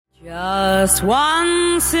Just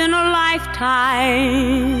once in a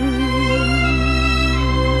lifetime,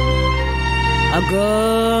 a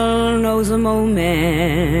girl knows a moment,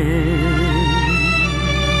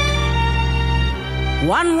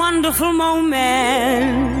 one wonderful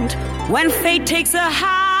moment when fate takes a hand,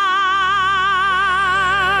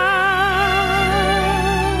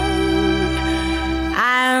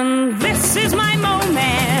 and this is my moment,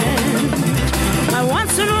 my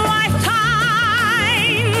once in a lifetime,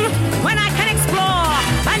 when I can explore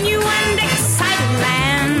a new and exciting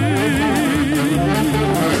land.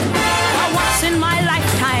 Once in my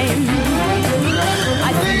lifetime,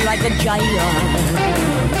 I feel like a giant,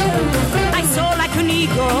 I soar like an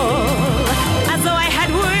eagle, as though I had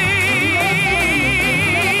wings.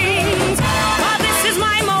 Oh, this is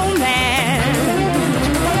my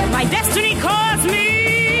moment, my destiny calls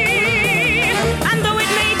me, and though it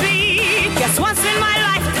may be just once in my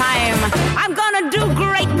lifetime, I'm gonna do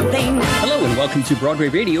great things. Hello and welcome to Broadway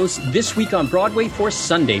Radio's This Week on Broadway for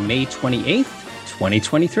Sunday, May 28th,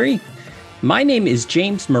 2023. My name is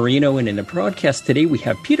James Marino, and in the broadcast today we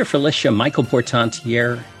have Peter Felicia, Michael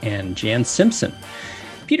Portantiere, and Jan Simpson.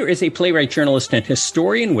 Peter is a playwright, journalist, and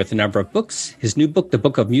historian with a number of books. His new book, The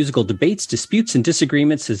Book of Musical Debates, Disputes, and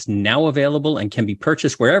Disagreements, is now available and can be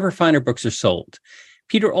purchased wherever finer books are sold.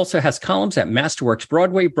 Peter also has columns at Masterworks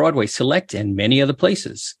Broadway, Broadway Select, and many other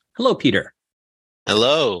places. Hello, Peter.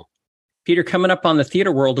 Hello. Peter, coming up on the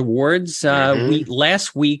Theater World Awards,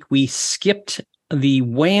 last week we skipped the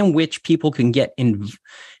way in which people can get an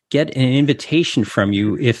invitation from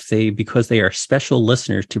you because they are special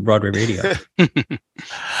listeners to Broadway Radio.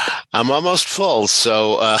 I'm almost full,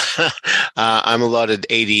 so I'm allotted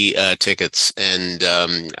 80 tickets, and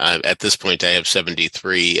at this point I have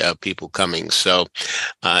 73 people coming. So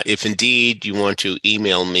if indeed you want to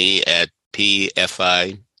email me at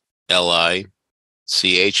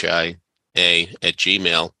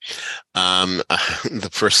pfilichi@gmail, the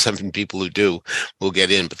first 7 people who do will get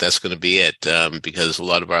in, but that's going to be it, because a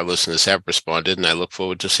lot of our listeners have responded, and I look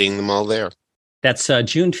forward to seeing them all there. That's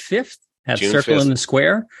June 5th at Circle 5th. in the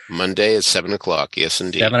Square. Monday at 7 o'clock. Yes,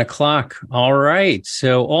 indeed. 7 o'clock. All right.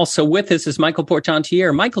 So also with us is Michael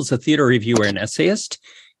Portantiere. Michael's a theater reviewer and essayist.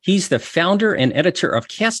 He's the founder and editor of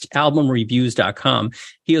castalbumreviews.com.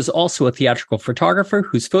 He is also a theatrical photographer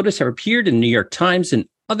whose photos have appeared in the New York Times and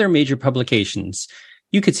other major publications.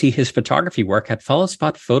 You could see his photography work at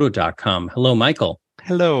followspotphoto.com. Hello, Michael.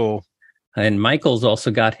 Hello. And Michael's also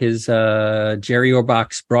got his Jerry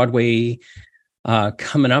Orbach's Broadway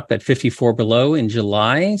coming up at 54 Below in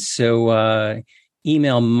July. So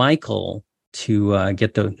email Michael to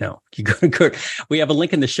get those. No, you go. We have a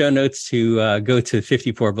link in the show notes to go to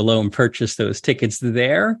 54 Below and purchase those tickets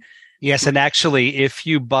there. Yes, and actually, if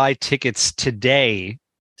you buy tickets today,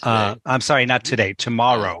 I'm sorry, not today,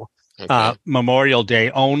 tomorrow, okay. Memorial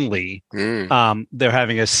Day only, they're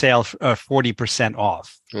having a sale 40%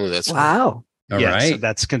 off. Oh, that's wow! All right, so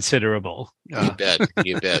that's considerable. You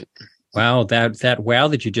bet. Wow, that wow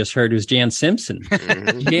that you just heard was Jan Simpson.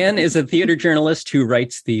 Mm-hmm. Jan is a theater journalist who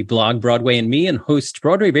writes the blog Broadway and Me and hosts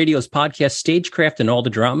Broadway Radio's podcast Stagecraft and All the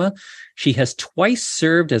Drama. She has twice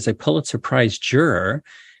served as a Pulitzer Prize juror.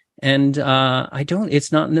 And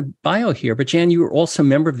it's not in the bio here, but Jan, you were also a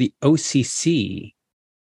member of the OCC.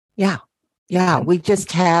 Yeah. We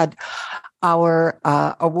just had our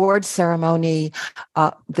award ceremony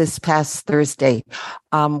this past Thursday.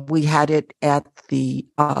 We had it at the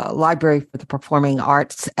Library for the Performing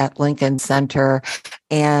Arts at Lincoln Center,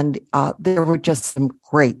 and there were just some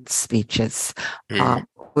great speeches,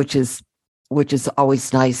 which is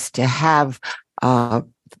always nice to have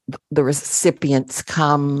the recipients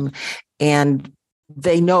come, and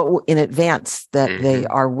they know in advance that they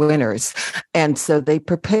are winners. And so they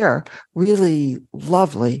prepare really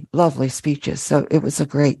lovely, lovely speeches. So it was a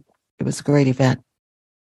great event.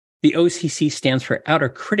 The OCC stands for Outer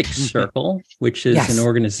Critics Circle, which is an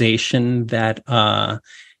organization that,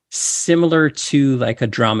 similar to like a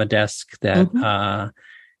Drama Desk that,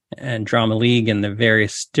 and Drama League and the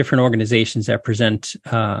various different organizations that present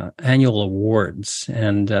annual awards.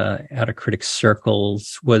 And Outer Critics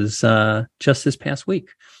Circles was just this past week.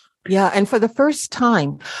 Yeah, and for the first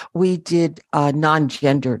time, we did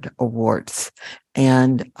non-gendered awards,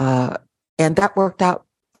 and that worked out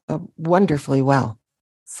wonderfully well.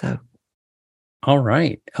 So, all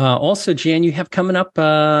right. Also, Jan, you have coming up.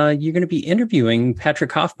 You're going to be interviewing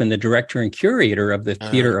Patrick Hoffman, the director and curator of the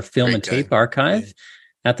Theater of Film and Tape Archive,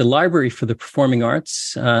 at the Library for the Performing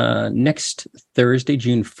Arts next Thursday,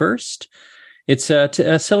 June 1st. It's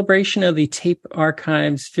a celebration of the Tape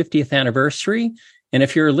Archive's 50th anniversary. And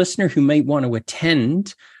if you're a listener who might want to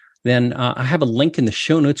attend, then I have a link in the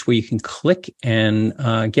show notes where you can click and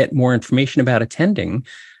get more information about attending.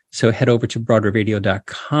 So head over to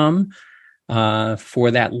BroadwayRadio.com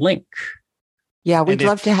for that link. Yeah, we'd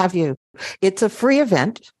love to have you. It's a free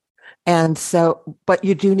event. And so, but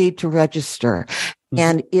you do need to register. Mm-hmm.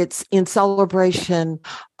 And it's in celebration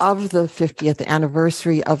of the 50th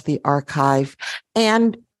anniversary of the archive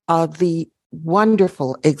and the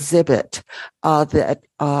wonderful exhibit that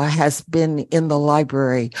has been in the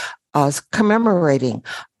library commemorating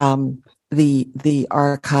the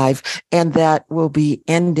archive, and that will be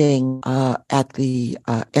ending at the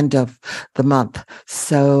end of the month.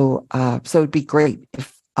 So it'd be great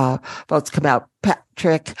if folks come out.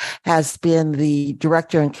 Patrick has been the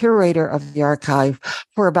director and curator of the archive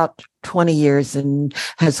for about 20 years and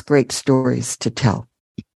has great stories to tell.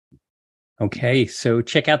 Okay, so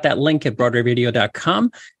check out that link at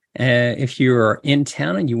BroadwayRadio.com. If you're in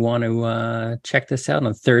town and you want to check this out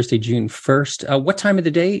on Thursday, June 1st, what time of the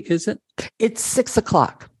day is it? It's 6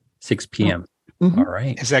 o'clock. 6 p.m. Mm-hmm. All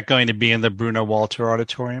right. Is that going to be in the Bruno Walter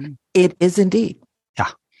Auditorium? It is indeed. Yeah.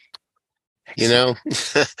 You know,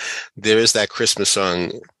 there is that Christmas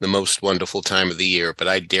song, The Most Wonderful Time of the Year, but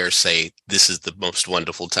I dare say this is the most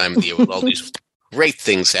wonderful time of the year with all these great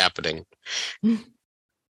things happening.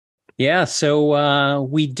 Yeah, so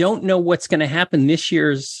we don't know what's going to happen this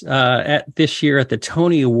year at the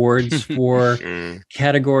Tony Awards for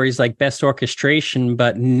categories like Best Orchestration,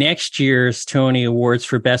 but next year's Tony Awards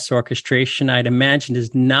for Best Orchestration, I'd imagine,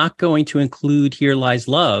 is not going to include Here Lies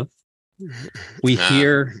Love. We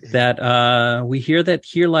hear that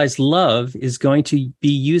Here Lies Love is going to be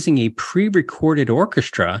using a pre-recorded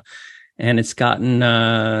orchestra, and it's gotten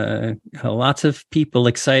lots of people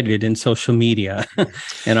excited in social media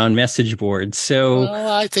and on message boards. So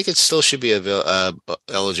I think it still should be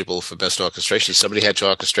eligible for Best Orchestration. Somebody had to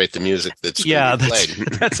orchestrate the music that's played.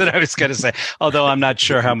 That's what I was going to say. Although I'm not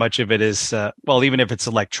sure how much of it is, even if it's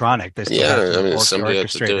electronic, they still have to somebody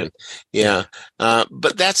has to do it. Yeah.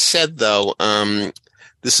 But that said, though,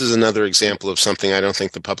 this is another example of something I don't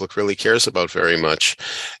think the public really cares about very much.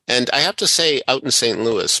 And I have to say, out in St.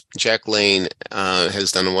 Louis, Jack Lane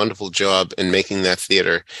has done a wonderful job in making that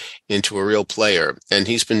theater into a real player. And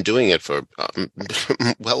he's been doing it for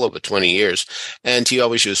well over 20 years. And he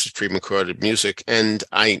always uses pre-recorded music. And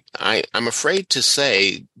I'm afraid to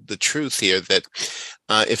say the truth here that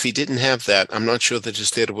if he didn't have that, I'm not sure that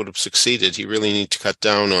his theater would have succeeded. He really needs to cut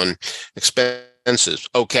down on expenses.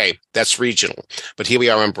 Okay, that's regional, but here we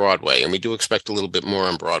are on Broadway, and we do expect a little bit more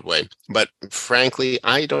on Broadway. But frankly,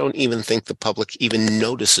 I don't even think the public even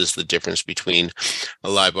notices the difference between a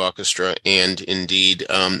live orchestra and indeed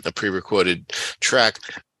a pre-recorded track.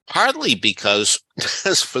 Partly because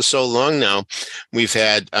for so long now, we've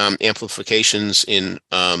had amplifications in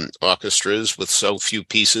orchestras with so few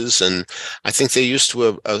pieces, and I think they're used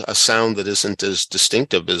to a sound that isn't as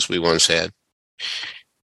distinctive as we once had.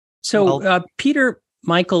 So, Peter,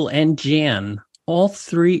 Michael, and Jan, all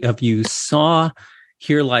three of you saw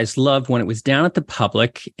Here Lies Love when it was down at the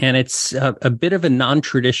Public, and it's a bit of a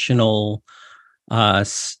non-traditional, I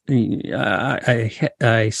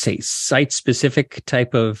say site-specific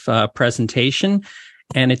type of presentation.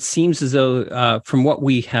 And it seems as though, from what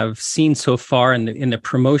we have seen so far in the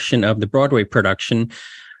promotion of the Broadway production,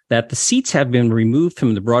 that the seats have been removed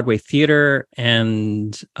from the Broadway theater,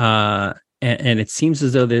 and it seems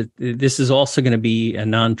as though that this is also going to be a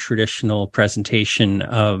non-traditional presentation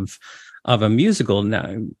of a musical.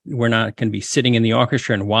 Now, we're not going to be sitting in the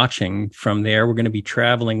orchestra and watching from there. We're going to be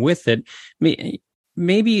traveling with it.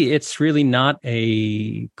 Maybe it's really not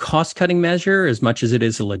a cost-cutting measure as much as it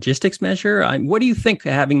is a logistics measure. What do you think,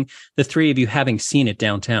 having the three of you having seen it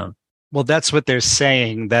downtown? Well, that's what they're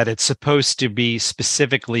saying, that it's supposed to be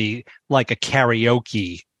specifically like a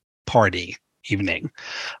karaoke party evening.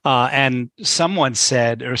 And someone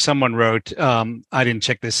said, or someone wrote, I didn't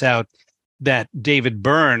check this out, that David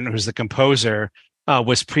Byrne, who's the composer,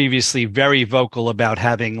 was previously very vocal about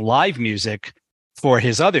having live music for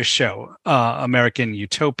his other show, American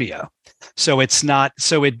Utopia. So it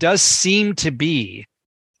does seem to be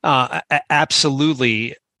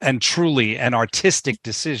absolutely and truly an artistic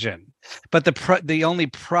decision. But the only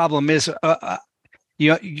problem is,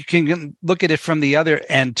 you can look at it from the other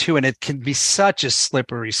end too, and it can be such a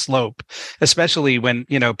slippery slope, especially when,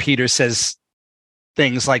 Peter says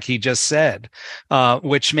things like he just said,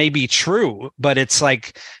 which may be true, but it's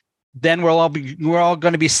like, then we're all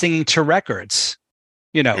going to be singing to records,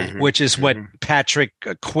 which is what Patrick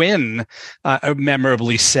Quinn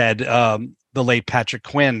memorably said. The late Patrick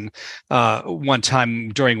Quinn, one time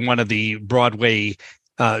during one of the Broadway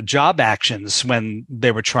job actions when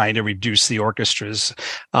they were trying to reduce the orchestras,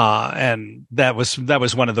 and that was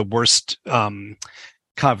one of the worst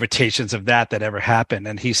confrontations of that ever happened.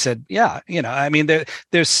 And he said, "Yeah, I mean,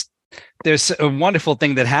 there's a wonderful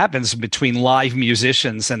thing that happens between live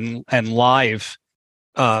musicians and live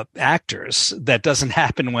actors that doesn't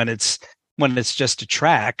happen when it's just a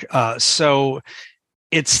track. So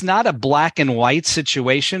it's not a black and white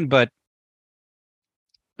situation, but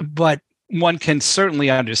one can certainly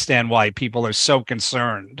understand why people are so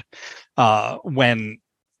concerned when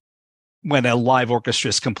a live orchestra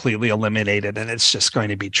is completely eliminated and it's just going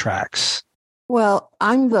to be tracks. Well,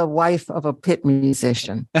 I'm the wife of a pit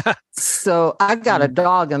musician, so I've got a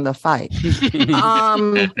dog in the fight.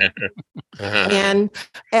 And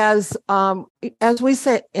as we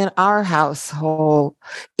say in our household,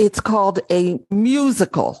 it's called a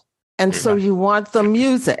musical, and so you want the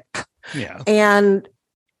music. Yeah. And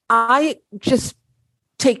I just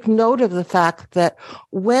take note of the fact that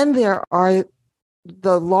when there are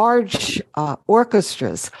the large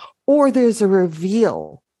orchestras, or there's a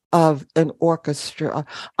reveal of an orchestra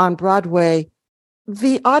on Broadway,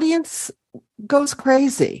 the audience goes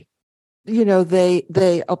crazy.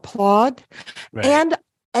 They applaud, right.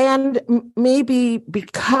 and maybe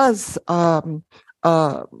because of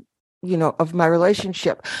my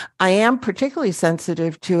relationship, I am particularly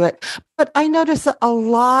sensitive to it. But I notice that a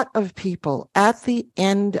lot of people at the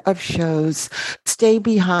end of shows stay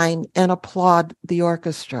behind and applaud the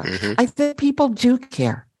orchestra. Mm-hmm. I think people do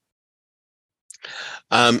care.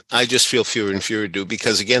 I just feel fewer and fewer do,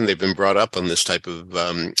 because again, they've been brought up on this type of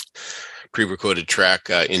pre-recorded track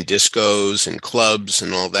in discos and clubs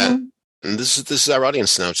and all that. Mm-hmm. And this is our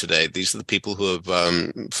audience now today. These are the people who have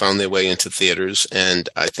found their way into theaters, and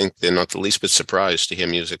I think they're not the least bit surprised to hear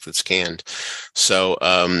music that's canned. So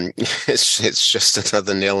it's just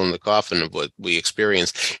another nail in the coffin of what we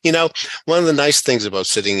experience. One of the nice things about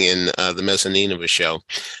sitting in the mezzanine of a show,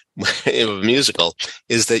 of a musical,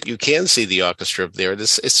 is that you can see the orchestra up there.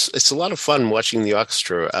 It's a lot of fun watching the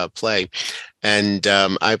orchestra play. And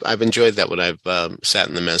I've enjoyed that when I've sat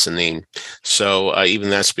in the mezzanine. So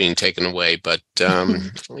even that's being taken away. But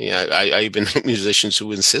I even know musicians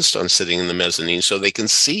who insist on sitting in the mezzanine so they can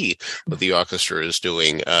see what the orchestra is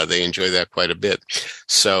doing. They enjoy that quite a bit.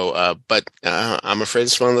 So, but I'm afraid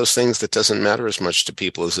it's one of those things that doesn't matter as much to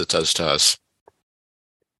people as it does to us.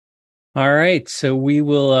 All right. So we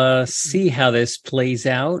will see how this plays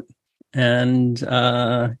out. And,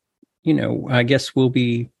 I guess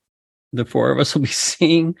the four of us will be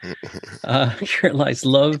seeing Here Lies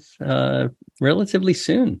Love relatively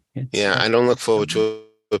soon. I don't look forward to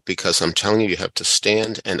it because I'm telling you, you have to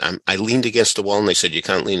stand. And I leaned against the wall, and they said you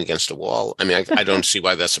can't lean against a wall. I mean, I don't see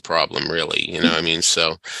why that's a problem, really. I mean,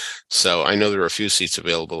 so I know there are a few seats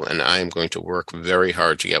available, and I am going to work very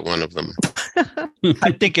hard to get one of them.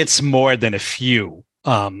 I think it's more than a few.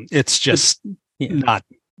 It's just not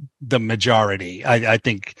the majority. I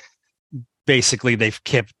think basically they've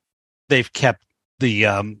kept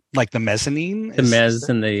the like the mezzanine, the mezz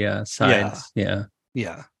and the sides. Yeah.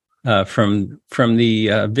 From the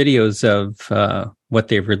videos of what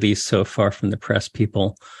they've released so far from the press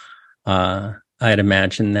people, I'd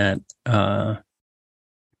imagine that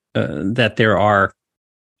that there are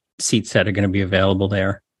seats that are going to be available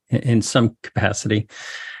there in some capacity.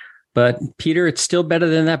 But Peter, it's still better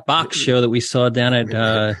than that box show that we saw down at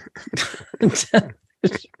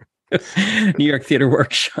New York Theater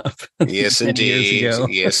Workshop. Yes, indeed.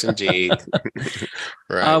 Yes, indeed.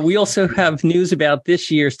 Right. We also have news about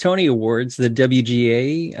this year's Tony Awards. The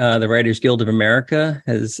WGA, the Writers Guild of America,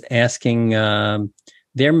 is asking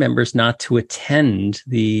their members not to attend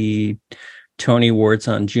the Tony Awards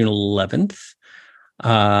on June 11th.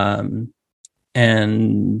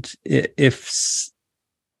 And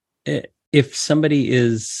if somebody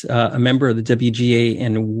is a member of the WGA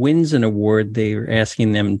and wins an award, they are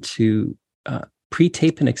asking them to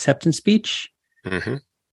pre-tape an acceptance speech.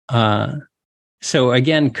 Mm-hmm. So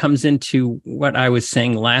again, comes into what I was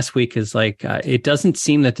saying last week is like, it doesn't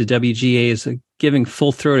seem that the WGA is giving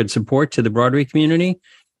full-throated support to the Broadway community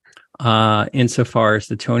insofar as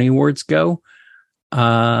the Tony Awards go.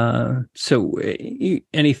 So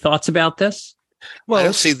any thoughts about this? Well, I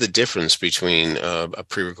don't see the difference between a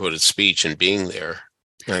pre-recorded speech and being there.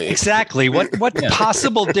 Exactly. What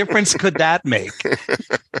possible difference could that make?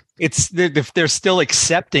 It's if they're still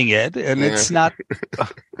accepting it, and it's not.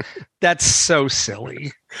 That's so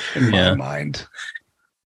silly in my mind.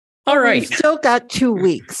 All right, we've still got 2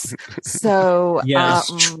 weeks, so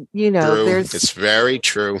true. It's very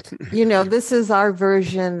true. This is our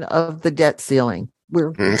version of the debt ceiling.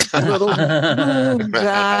 we're a little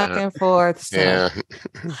back and forth. So. Yeah.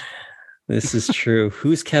 This is true.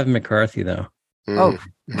 Who's Kevin McCarthy, though? Oh.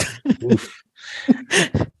 Oof.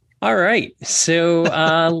 All right.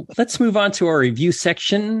 So let's move on to our review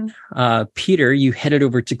section. Peter, you headed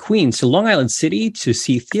over to Queens, to Long Island City, to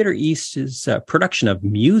see Theater East's production of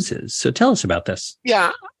Muses. So tell us about this.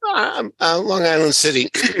 Yeah. Long Island City,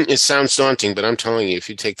 it sounds daunting, but I'm telling you, if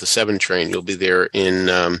you take the 7 train, you'll be there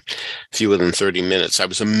in fewer than 30 minutes. I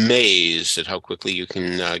was amazed at how quickly you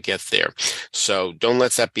can get there. So don't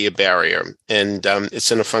let that be a barrier. And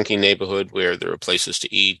it's in a funky neighborhood where there are places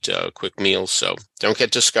to eat, quick meals. So don't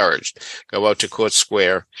get discouraged. Go out to Court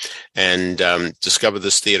Square and discover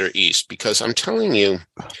this Theater East, because I'm telling you,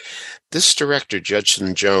 this director,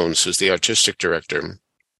 Judson Jones, who's the artistic director,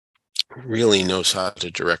 really knows how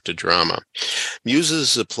to direct a drama. Muses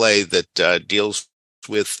is a play that deals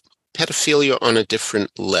with pedophilia on a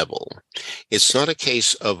different level. It's not a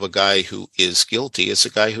case of a guy who is guilty. It's a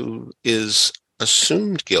guy who is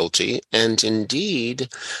assumed guilty. And indeed,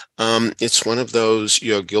 it's one of those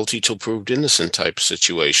you're guilty till proved innocent type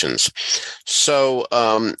situations. So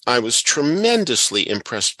I was tremendously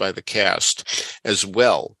impressed by the cast as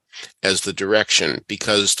well as the direction,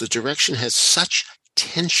 because the direction has such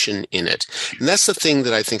tension in it. And that's the thing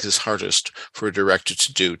that I think is hardest for a director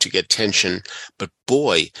to do, to get tension. But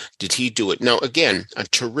boy, did he do it. Now, again, a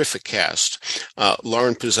terrific cast.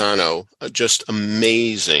 Lauren Pisano, just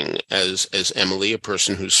amazing as Emily, a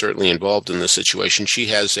person who's certainly involved in the situation. She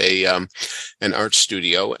has an art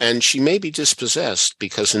studio, and she may be dispossessed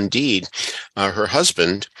because indeed her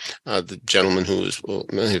husband, the gentleman who is, well,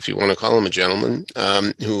 if you want to call him a gentleman,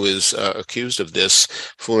 who is accused of this,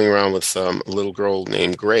 fooling around with a little girl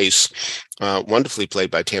named Grace, wonderfully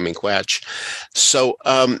played by Tammy Quatch. So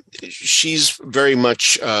she's very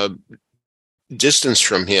much distanced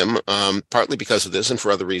from him, partly because of this and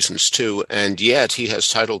for other reasons too. And yet he has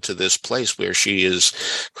title to this place where she is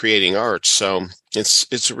creating art. So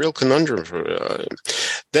it's a real conundrum.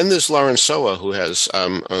 Then there's Lauren Soa, who has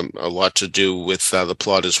a lot to do with the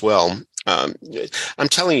plot as well. I'm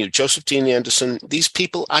telling you, Joseph Dean Anderson, these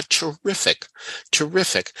people are terrific.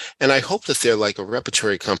 And I hope that they're like a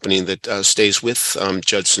repertory company that stays with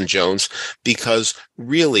Judson Jones, because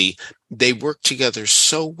really they work together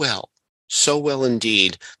so well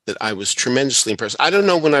indeed, that I was tremendously impressed. I don't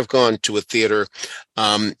know when I've gone to a theater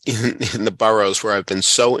in the boroughs where I've been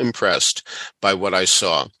so impressed by what I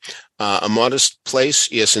saw. A modest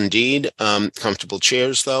place, yes, indeed. Comfortable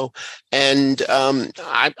chairs, though. And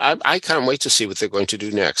I can't wait to see what they're going to do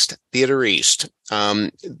next. Theater East.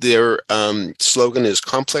 Their slogan is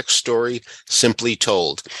complex story, simply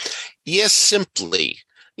told. Yes, simply.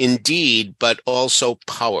 Indeed, but also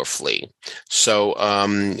powerfully. So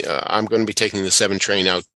I'm going to be taking the 7 train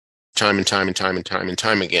out time and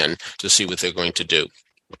time again to see what they're going to do.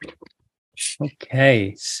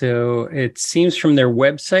 Okay, so it seems from their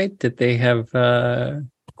website that they have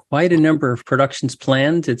quite a number of productions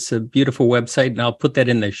planned. It's a beautiful website, and I'll put that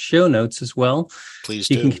in the show notes as well. Please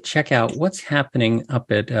do. You can check out what's happening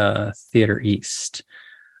up at Theater East.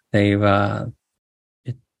 They've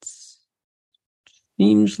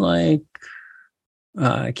seems like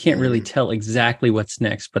I can't really tell exactly what's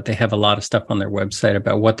next, but they have a lot of stuff on their website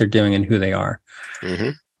about what they're doing and who they are. Mm-hmm.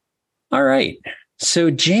 All right. So,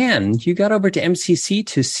 Jan, you got over to MCC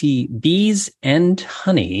to see Bees and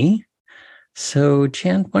Honey. So,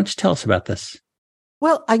 Jan, why don't you tell us about this?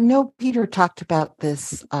 Well, I know Peter talked about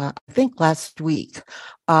this, I think, last week.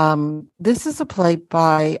 This is a play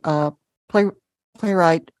by a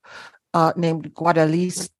playwright named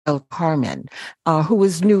Guadalice del Carmen, who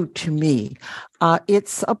was new to me.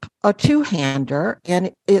 It's a two-hander,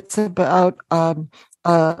 and it's about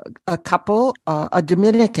a couple, a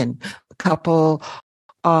Dominican couple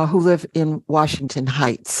who live in Washington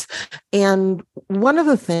Heights. And one of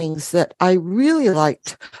the things that I really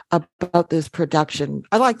liked about this production,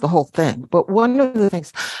 I like the whole thing, but one of the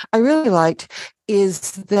things I really liked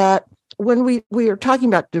is that when we are talking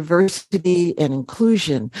about diversity and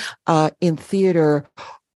inclusion in theater,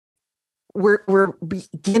 we're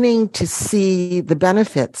beginning to see the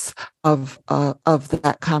benefits of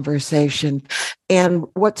that conversation. And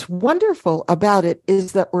what's wonderful about it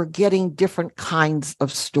is that we're getting different kinds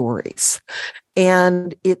of stories,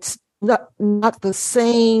 and it's not the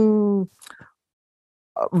same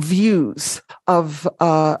views of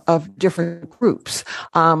different groups.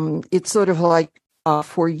 It's sort of like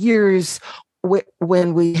for years,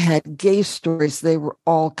 when we had gay stories, they were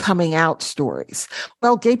all coming out stories.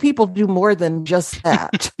 Well, gay people do more than just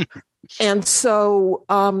that. And so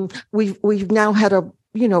we've now had a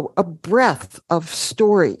breadth of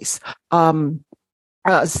stories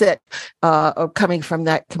set coming from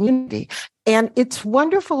that community. And it's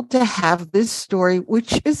wonderful to have this story,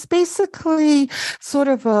 which is basically sort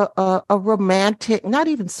of a romantic, not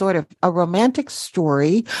even sort of, a romantic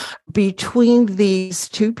story between these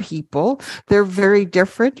two people. They're very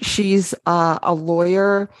different. She's a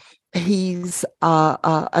lawyer. He's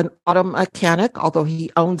an auto mechanic, although he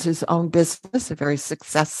owns his own business, a very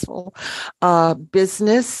successful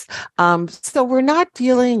business. So we're not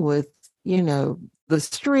dealing with, the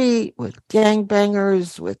street, with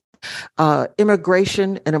gangbangers, with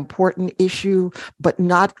immigration, an important issue, but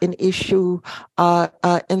not an issue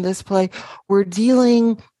in this play. We're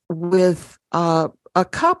dealing with a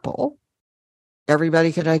couple.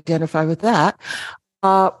 Everybody can identify with that.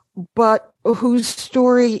 But whose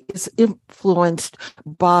story is influenced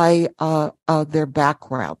by their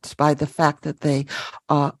backgrounds, by the fact that they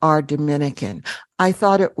are Dominican. I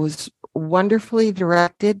thought it was wonderfully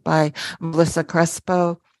directed by Melissa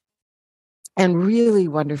Crespo and really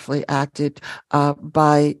wonderfully acted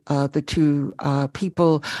by the two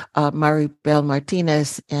people, Maribel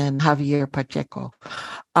Martinez and Javier Pacheco.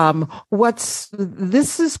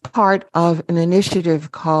 This is part of an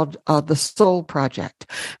initiative called the Soul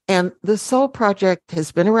Project. And the Soul Project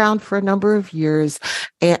has been around for a number of years,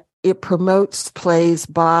 and it promotes plays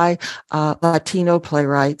by Latino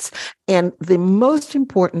playwrights. And the most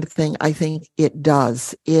important thing I think it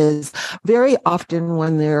does is very often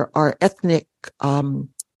when there are ethnic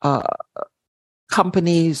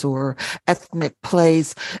companies or ethnic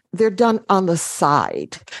plays, they're done on the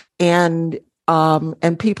side. And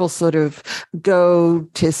people sort of go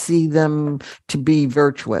to see them to be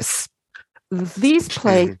virtuous. These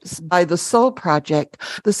plays by the Soul Project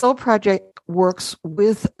works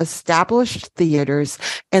with established theaters,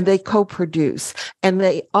 and they co-produce, and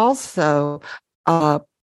they also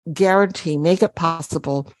make it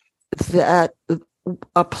possible that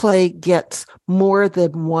a play gets more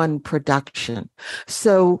than one production.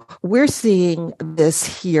 So we're seeing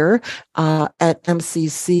this here at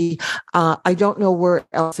MCC. I don't know where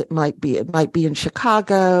else it might be. It might be in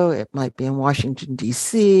Chicago. It might be in Washington,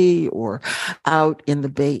 D.C., or out in the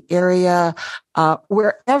Bay Area,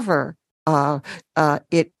 wherever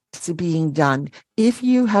it's being done. If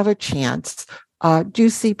you have a chance, do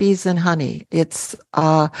see Bees and Honey. It's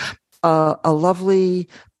a lovely,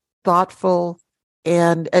 thoughtful,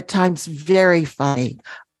 and at times very funny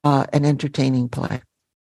and entertaining play.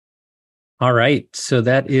 All right. So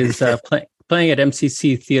that is playing at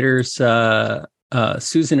MCC Theater's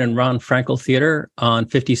Susan and Ron Frankel Theater on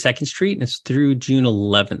 52nd Street, and it's through June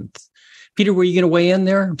 11th. Peter, were you going to weigh in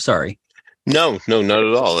there? I'm sorry. No, not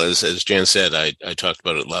at all. As Jan said, I talked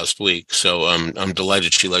about it last week, so I'm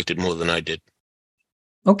delighted she liked it more than I did.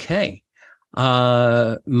 Okay.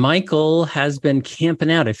 Michael has been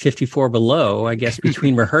camping out at 54 Below, I guess,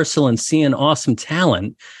 between rehearsal and seeing awesome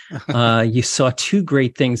talent. You saw two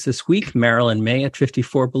great things this week, Marilyn May at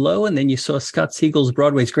 54 Below, and then you saw Scott Siegel's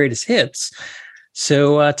Broadway's Greatest Hits.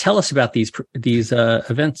 So tell us about these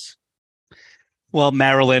events. Well,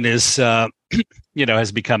 Marilyn is,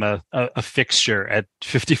 has become a fixture at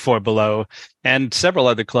 54 Below and several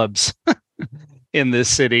other clubs in this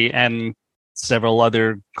city and several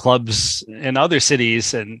other clubs in other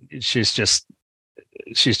cities. And she's just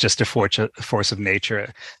a force of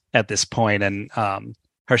nature at this point. And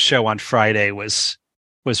her show on Friday was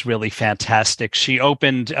really fantastic. She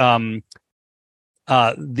opened, there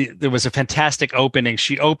was a fantastic opening.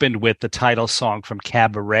 She opened with the title song from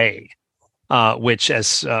Cabaret, which,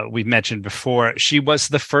 as we mentioned before, she was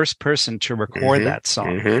the first person to record that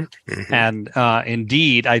song. And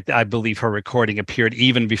indeed, I believe her recording appeared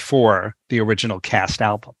even before the original cast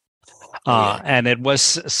album. And it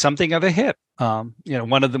was something of a hit.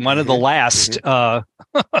 One of the last, as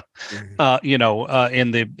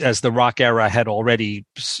the rock era had already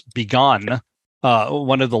begun,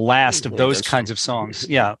 one of the last of those kinds of songs.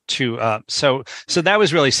 Yeah. So that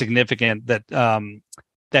was really significant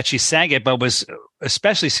that she sang it, but was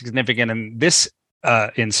especially significant in this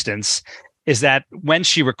instance is that when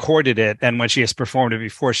she recorded it and when she has performed it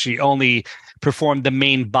before, she only performed the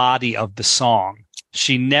main body of the song.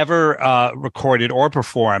 She never recorded or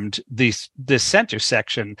performed the center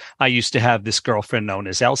section, I used to have this girlfriend known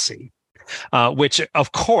as Elsie, which,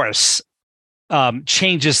 of course,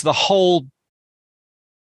 changes the whole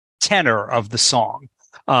tenor of the song.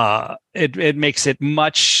 It makes it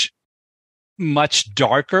much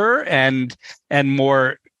darker and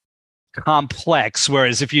more complex.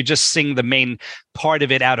 Whereas if you just sing the main part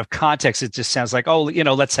of it out of context, it just sounds like,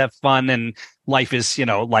 let's have fun and life is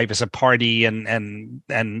a party and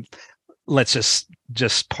let's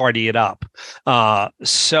just party it up. But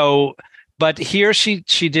But here she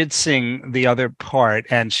did sing the other part,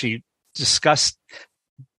 and she discussed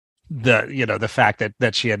the fact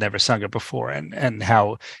that she had never sung it before, and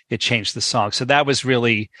how it changed the song. So that was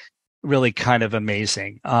really, really kind of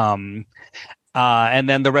amazing. And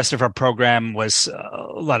then the rest of her program was a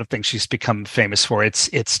lot of things she's become famous for.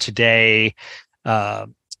 It's Today,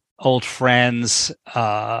 Old Friends,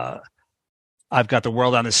 I've Got the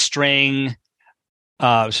World on a String.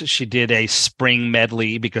 She did a spring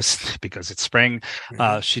medley because it's spring.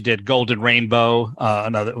 She did Golden Rainbow,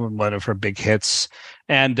 another one of her big hits.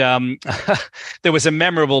 And there was a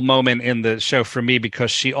memorable moment in the show for me because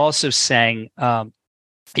she also sang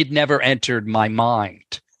It Never Entered My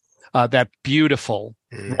Mind, that beautiful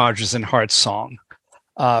Rodgers and Hart song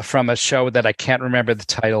from a show that I can't remember the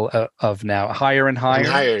title of now. Higher and Higher?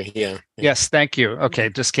 Higher, yeah. Yes, thank you. Okay,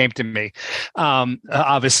 it just came to me.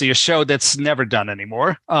 Obviously a show that's never done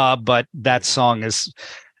anymore, but that song has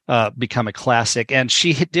become a classic. And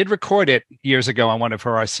she did record it years ago on one of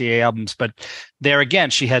her RCA albums, but there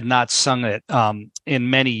again, she had not sung it in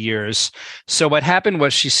many years. So what happened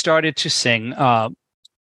was she started to sing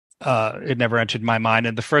It Never Entered My Mind,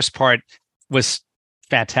 and the first part was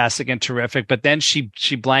fantastic and terrific, but then she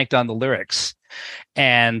blanked on the lyrics.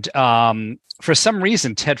 And for some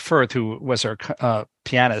reason, Ted Firth, who was her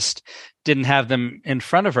pianist, didn't have them in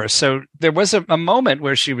front of her. So there was a moment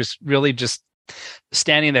where she was really just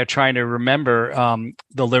standing there trying to remember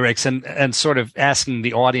the lyrics and sort of asking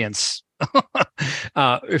the audience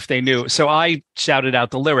if they knew. So I shouted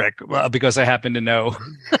out the lyric because I happen to know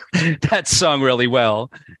that song really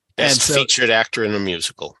well. Best featured actor in a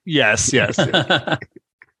musical. Yes.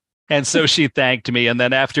 And so she thanked me, and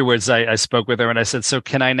then afterwards I spoke with her, and I said, "So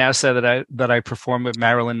can I now say that I performed with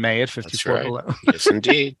Marilyn May at 54 That's right. Below?" Yes,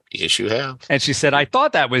 indeed. Yes, you have. And she said, "I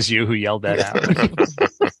thought that was you who yelled that out."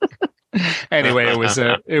 Anyway,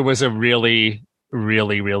 it was a really,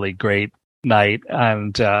 really, really great night,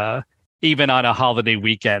 and even on a holiday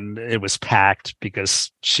weekend, it was packed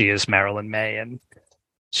because she is Marilyn May, and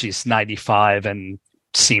she's 95 and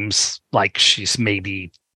seems like she's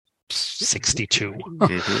maybe 62.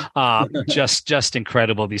 Just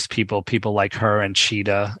incredible. These people like her and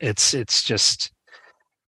Cheetah. It's just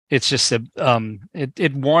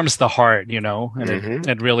it warms the heart, and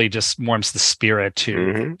it really just warms the spirit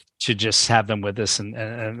to just have them with us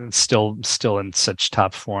and still in such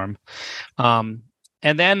top form.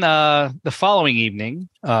 And then the following evening,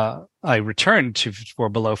 I returned to 54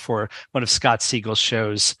 Below for one of Scott Siegel's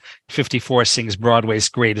shows. 54 Sings Broadway's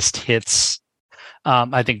Greatest Hits.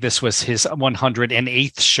 I think this was his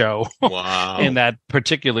 108th show. Wow. In that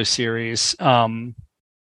particular series. And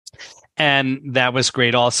that was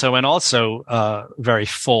great also. And also very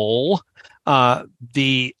full.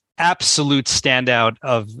 The absolute standout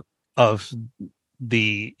of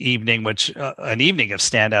the evening, which an evening of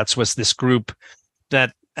standouts, was this group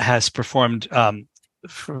that has performed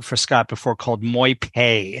for Scott before called Moi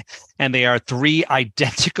Pei. And they are three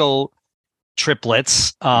identical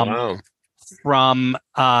triplets. Wow. From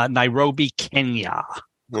Nairobi, Kenya.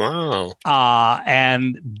 Wow.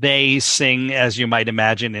 And they sing, as you might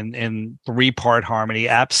imagine, in 3-part harmony.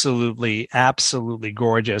 Absolutely, absolutely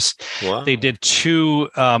gorgeous. Wow. They did 2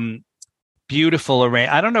 beautiful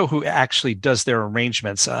I don't know who actually does their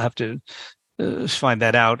arrangements. I'll have to find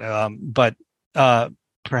that out. But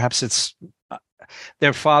perhaps it's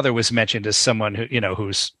their father was mentioned as someone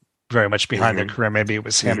who's very much behind their career. Maybe it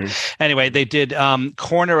was him. Anyway, they did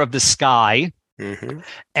Corner of the Sky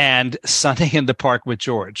and Sunday in the Park with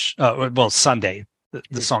George. Sunday,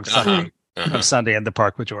 the song Sunday. Sunday in the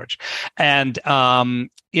Park with George. And,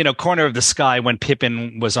 Corner of the Sky, when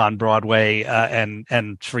Pippin was on Broadway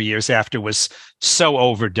and for years after, was so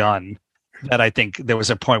overdone that I think there was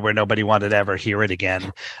a point where nobody wanted to ever hear it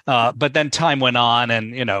again. But then time went on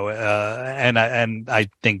and I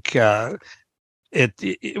think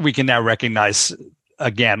we can now recognize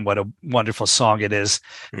again what a wonderful song it is,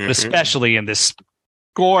 but especially in this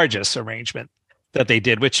gorgeous arrangement that they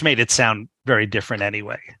did, which made it sound very different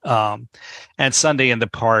anyway. And Sunday in the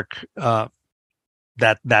Park,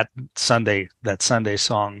 that Sunday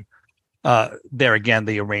song, there again,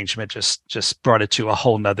 the arrangement just brought it to a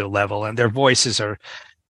whole nother level, and their voices are,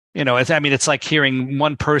 it's like hearing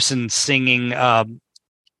one person singing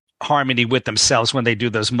harmony with themselves when they do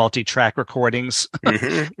those multi-track recordings.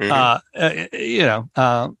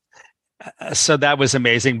 So that was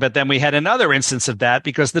amazing. But then we had another instance of that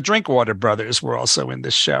because the Drinkwater brothers were also in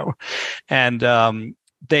this show, and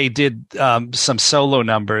they did some solo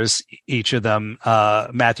numbers, each of them.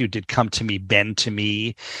 Matthew did Come to Me, Bend to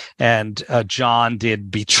Me, and John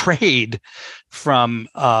did Betrayed from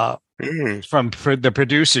the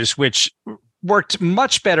producers, which worked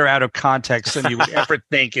much better out of context than you would ever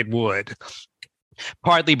think it would.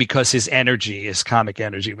 Partly because his comic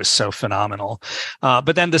energy was so phenomenal.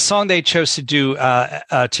 But then the song they chose to do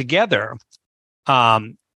together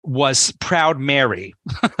was Proud Mary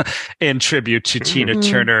in tribute to Tina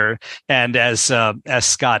Turner. And as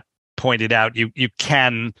Scott pointed out, you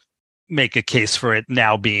can make a case for it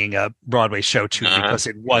now being a Broadway show tune because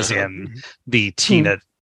it was in the Tina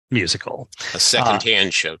musical. A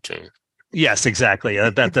second-hand show tune. Yes, exactly.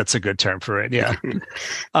 That's a good term for it. Yeah.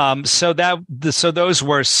 So those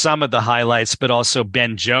were some of the highlights, but also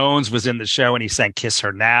Ben Jones was in the show and he sang "Kiss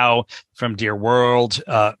Her Now" from Dear World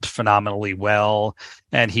phenomenally well,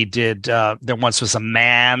 and he did. There once was a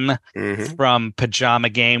man from Pajama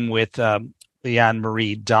Game with Leanne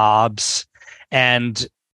Marie Dobbs, and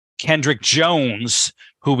Kendrick Jones,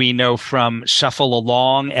 who we know from Shuffle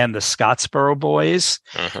Along and the Scottsboro Boys,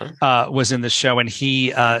 was in the show, and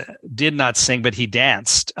he did not sing, but he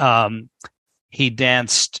danced. He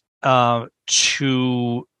danced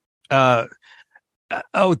to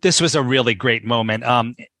this was a really great moment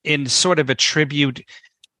in sort of a tribute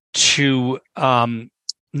to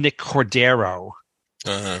Nick Cordero.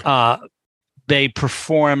 They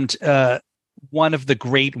performed one of the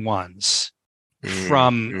great ones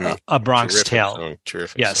from A Bronx Tale.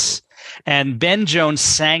 Yes. Song. And Ben Jones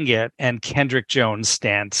sang it and Kendrick Jones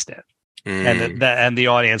danced it. And the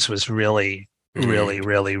audience was really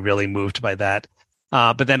moved by that.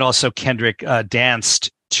 But then also Kendrick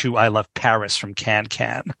danced to I Love Paris from Can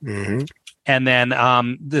Can. And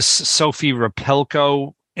then this Sophie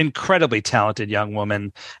Rapelko, incredibly talented young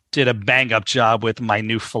woman, did a bang-up job with My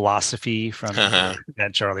New Philosophy from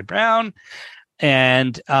Charlie Brown.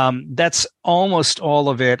 And that's almost all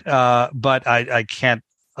of it. But I can't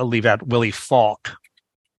leave out Willie Falk,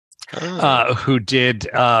 who did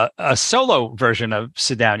a solo version of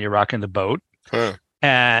Sit Down, You're Rockin' the Boat.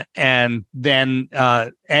 And then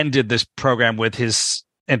ended this program with his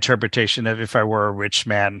interpretation of If I Were a Rich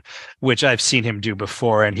Man, which I've seen him do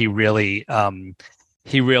before. And he really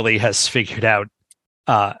has figured out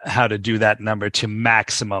how to do that number to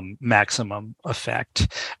maximum effect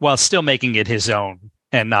while still making it his own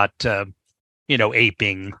and not,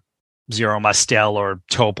 aping Zero Mostel or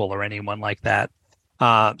Topol or anyone like that.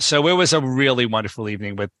 So it was a really wonderful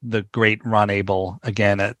evening with the great Ron Abel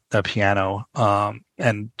again at the piano,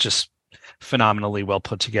 and just phenomenally well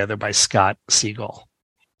put together by Scott Siegel.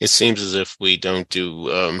 It seems as if we don't do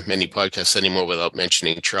many podcasts anymore without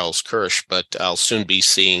mentioning Charles Kirsch, but I'll soon be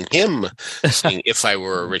seeing him sing If I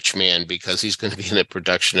Were a Rich Man, because he's going to be in a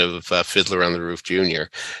production of Fiddler on the Roof Jr.,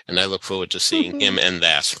 and I look forward to seeing him and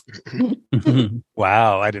that.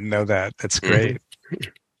 Wow, I didn't know that. That's great.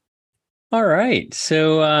 All right.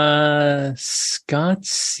 So Scott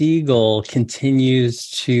Siegel continues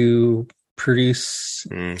to produce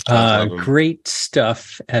great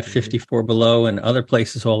stuff at 54 Below and other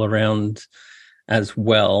places all around as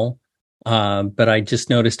well. But I just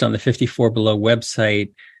noticed on the 54 Below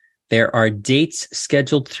website, there are dates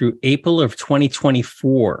scheduled through April of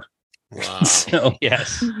 2024. Wow. So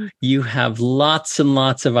yes, you have lots and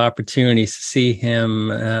lots of opportunities to see him,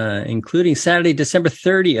 including Saturday, December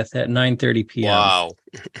 30th at 9:30 p.m. Wow.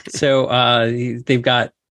 So they've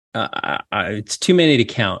got it's too many to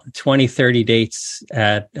count. 20, 30 dates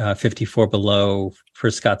at 54 Below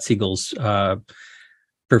for Scott Siegel's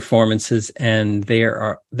performances, and they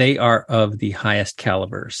are of the highest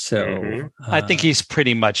caliber. So I think he's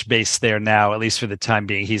pretty much based there now, at least for the time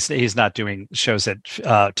being. He's not doing shows at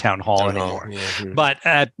Town Hall anymore. But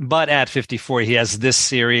at 54, he has this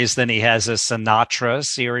series. Then he has a Sinatra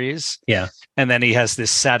series. Yeah. And then he has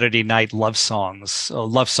this Saturday Night Love Song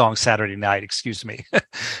Saturday Night,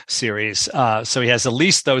 series. So he has at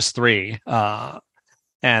least those three.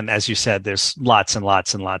 And as you said, there's lots and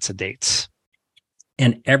lots and lots of dates.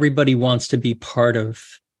 And everybody wants to be part of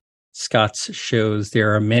Scott's shows.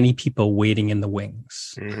 There are many people waiting in the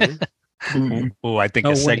wings. Oh, I think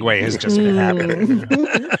a segue has just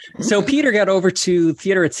happened. So Peter got over to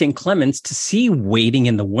Theater at St. Clement's to see Waiting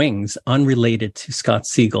in the Wings, unrelated to Scott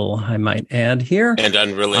Siegel, I might add here. And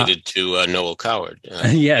unrelated to Noel Coward.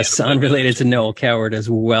 Yes, unrelated to Noel Coward, as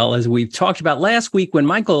well as we've talked about last week when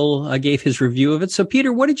Michael gave his review of it. So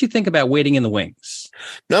Peter, what did you think about Waiting in the Wings?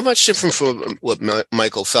 Not much different from what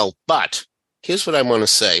Michael felt, but here's what I want to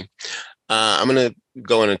say. I'm going to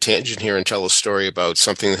go on a tangent here and tell a story about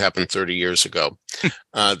something that happened 30 years ago.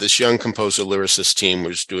 This young composer lyricist team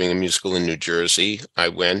was doing a musical in New Jersey. I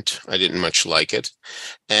went. I didn't much like it.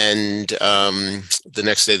 And the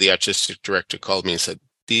next day, the artistic director called me and said,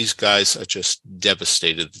 these guys are just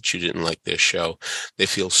devastated that you didn't like their show. They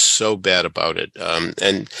feel so bad about it.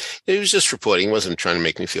 And he was just reporting. He wasn't trying to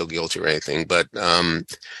make me feel guilty or anything. But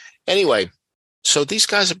anyway, so these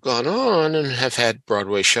guys have gone on and have had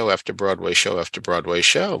Broadway show after Broadway show after Broadway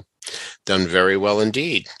show. Done very well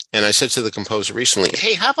indeed. And I said to the composer recently,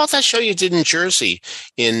 hey, how about that show you did in Jersey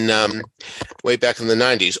in way back in the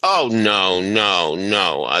 90s? Oh, no.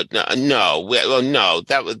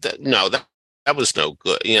 That was no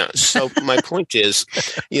good. So my point is,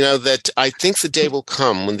 that I think the day will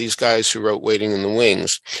come when these guys who wrote Waiting in the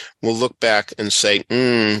Wings will look back and say,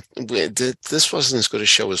 this wasn't as good a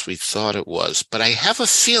show as we thought it was. But I have a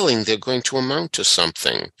feeling they're going to amount to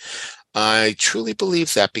something. I truly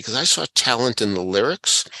believe that because I saw talent in the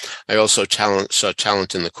lyrics. I also saw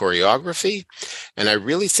talent in the choreography. And I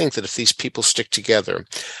really think that if these people stick together,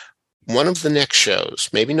 one of the next shows,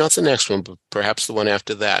 maybe not the next one, but perhaps the one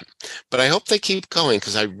after that. But I hope they keep going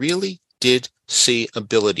because I really did see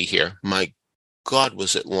ability here. My God,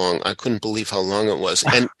 was it long. I couldn't believe how long it was.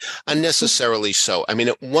 And unnecessarily so. I mean,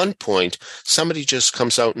 at one point, somebody just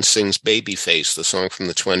comes out and sings Babyface, the song from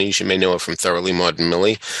the 20s. You may know it from Thoroughly Modern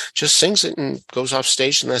Millie. Just sings it and goes off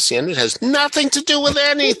stage, and that's the end. It has nothing to do with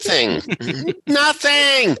anything.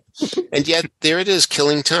 Nothing. And yet, there it is,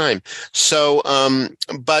 killing time. So,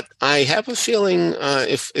 but I have a feeling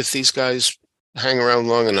if these guys hang around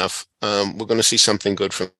long enough, we're going to see something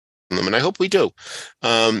good from them, and I hope we do,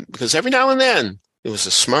 because every now and then it was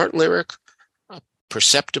a smart lyric, a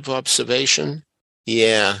perceptive observation.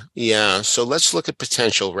 Yeah. So let's look at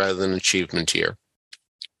potential rather than achievement here.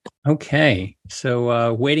 Okay,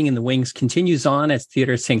 so Waiting in the Wings continues on at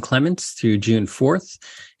Theater St. Clement's through June 4th,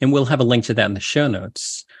 and we'll have a link to that in the show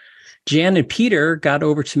notes. Jan and Peter got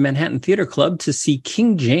over to Manhattan Theater Club to see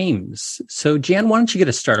King James. So Jan, why don't you get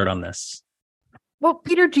us started on this? Well,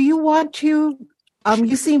 Peter, do you want to?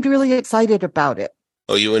 You seemed really excited about it.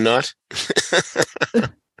 Oh, you were not?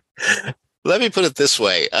 Let me put it this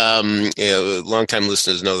way. Longtime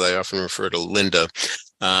listeners know that I often refer to Linda,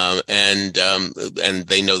 and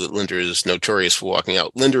they know that Linda is notorious for walking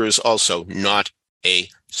out. Linda is also not a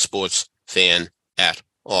sports fan at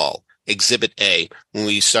all. Exhibit A. When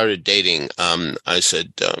we started dating, I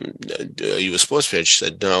said, are you a sports fan? She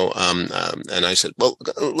said, no. And I said, well,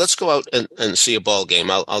 let's go out and see a ball game.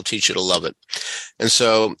 I'll teach you to love it. And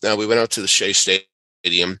so we went out to the Shea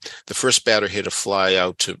Stadium. The first batter hit a fly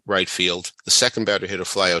out to right field. The second batter hit a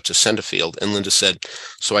fly out to center field. And Linda said,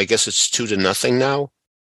 so I guess it's 2-0 now?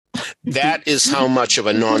 That is how much of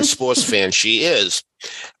a non-sports fan she is.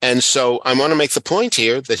 And so I want to make the point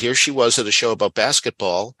here that here she was at a show about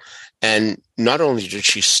basketball. And not only did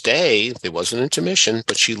she stay, there was an intermission,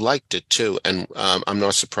 but she liked it too. And I'm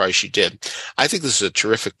not surprised she did. I think this is a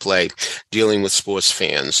terrific play dealing with sports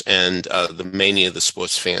fans and the mania the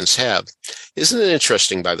sports fans have. Isn't it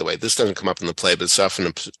interesting, by the way? This doesn't come up in the play, but it's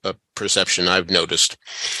often a perception I've noticed,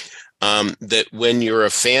 that when you're a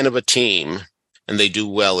fan of a team and they do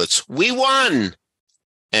well, it's, we won.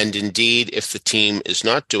 And indeed, if the team is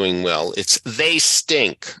not doing well, it's they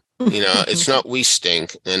stink. It's not we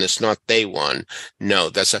stink and it's not they won.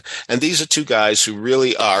 No, and these are two guys who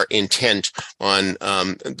really are intent on,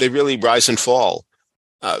 they really rise and fall.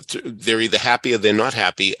 They're either happy or they're not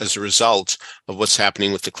happy as a result of what's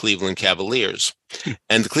happening with the Cleveland Cavaliers.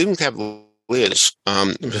 And the Cleveland Cavaliers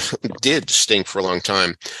did stink for a long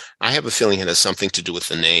time. I have a feeling it has something to do with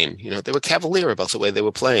the name. They were cavalier about the way they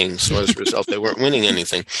were playing. So as a result, they weren't winning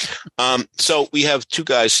anything. So we have two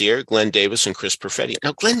guys here, Glenn Davis and Chris Perfetti.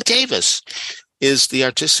 Now, Glenn Davis is the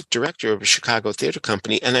artistic director of a Chicago theater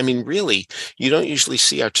company. And I mean, really, you don't usually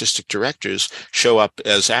see artistic directors show up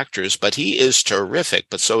as actors, but he is terrific.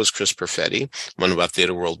 But so is Chris Perfetti, one of our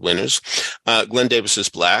Theater World winners. Glenn Davis is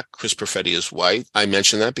black. Chris Perfetti is white. I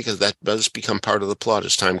mention that because that does become part of the plot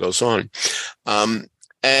as time goes on.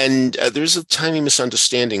 And there's a tiny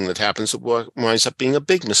misunderstanding that happens that winds up being a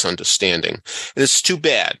big misunderstanding. And it's too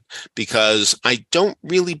bad because I don't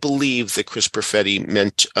really believe that Chris Perfetti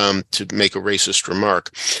meant to make a racist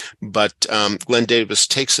remark. But Glenn Davis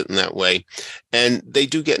takes it in that way. And they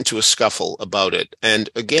do get into a scuffle about it.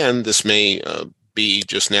 And again, this may be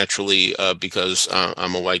just naturally because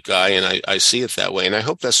I'm a white guy and I see it that way. And I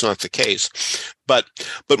hope that's not the case. But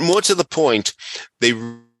more to the point, they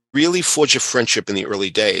really forge a friendship in the early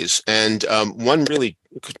days. And one really,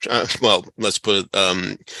 let's put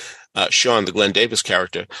it, Sean, the Glenn Davis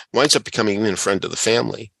character, winds up becoming even a friend of the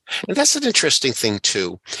family. And that's an interesting thing,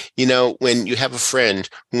 too. When you have a friend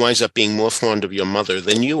who winds up being more fond of your mother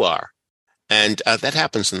than you are. And that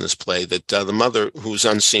happens in this play, that the mother who's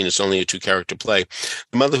unseen, it's only a two-character play,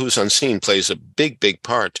 the mother who's unseen plays a big, big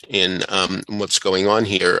part in what's going on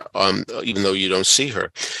here, even though you don't see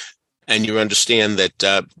her. And you understand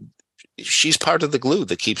that she's part of the glue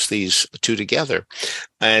that keeps these two together.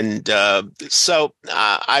 And so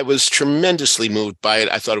I was tremendously moved by it.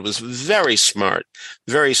 I thought it was very smart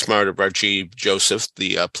of Rajiv Joseph,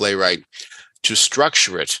 the playwright, to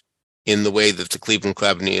structure it in the way that the Cleveland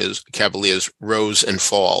Cavaliers rose and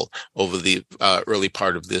fall over the early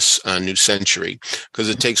part of this new century, because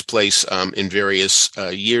it takes place in various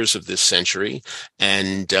years of this century.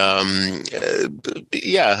 And there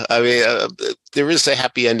is a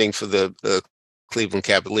happy ending for the Cleveland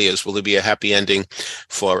Cavaliers. Will there be a happy ending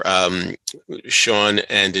for Sean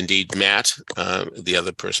and indeed Matt, the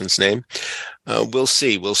other person's name? We'll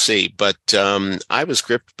see. But I was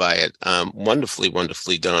gripped by it.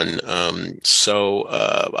 Wonderfully done. So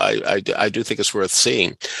I do think it's worth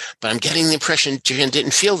seeing. But I'm getting the impression Jan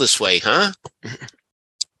didn't feel this way, huh?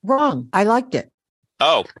 Wrong. I liked it.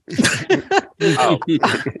 Oh. Oh.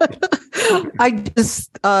 I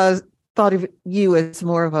just thought of you as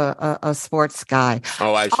more of a sports guy.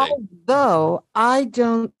 Oh, I see. Although I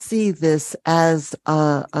don't see this as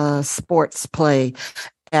a sports play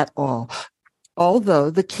at all. Although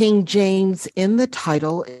the King James in the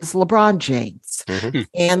title is LeBron James. Mm-hmm.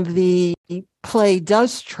 And the play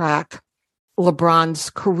does track LeBron's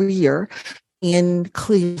career in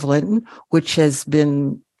Cleveland, which has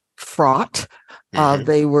been fraught. Mm-hmm.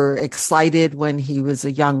 They were excited when he was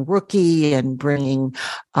a young rookie and bringing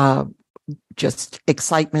just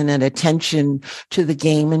excitement and attention to the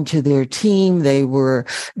game and to their team. They were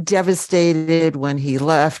devastated when he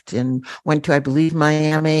left and went to, I believe,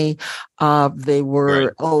 Miami. They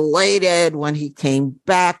were elated when he came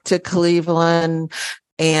back to Cleveland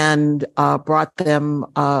and brought them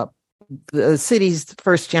the city's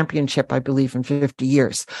first championship, I believe, in 50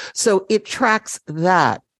 years. So it tracks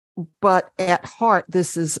that. But at heart,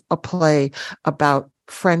 this is a play about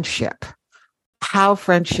friendship, how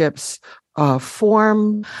friendships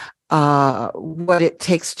form, what it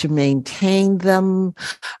takes to maintain them,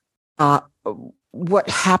 what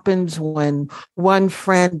happens when one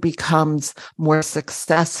friend becomes more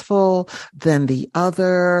successful than the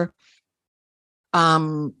other.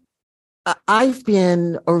 I've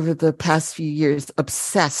been, over the past few years,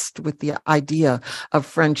 obsessed with the idea of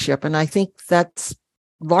friendship, and I think that's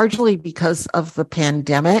largely because of the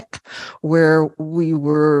pandemic, where we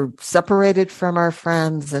were separated from our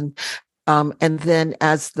friends, and then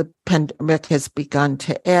as the pandemic has begun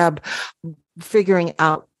to ebb, figuring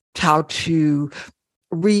out how to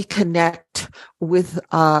reconnect with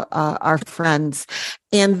our friends.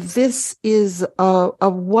 And this is a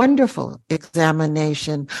wonderful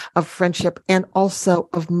examination of friendship and also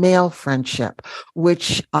of male friendship,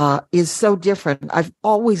 which is so different. I've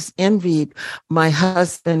always envied my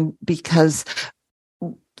husband because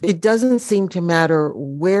it doesn't seem to matter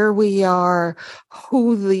where we are,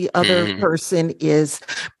 who the other person is.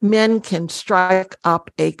 Men can strike up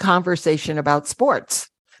a conversation about sports.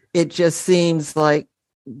 It just seems like,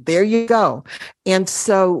 there you go. And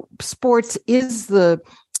so sports is the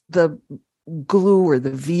glue or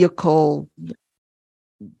the vehicle,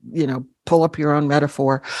 pull up your own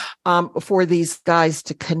metaphor, for these guys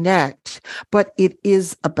to connect, but it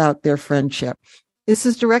is about their friendship. This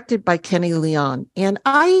is directed by Kenny Leon, and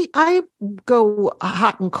I go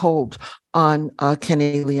hot and cold on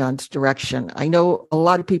Kenny Leon's direction. I know a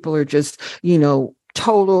lot of people are just,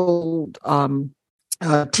 total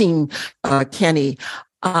team Kenny.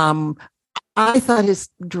 I thought his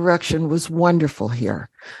direction was wonderful here.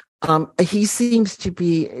 He seems to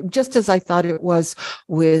be, just as I thought it was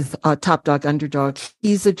with Top Dog Underdog,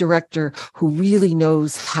 he's a director who really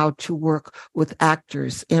knows how to work with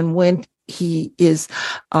actors. And when he is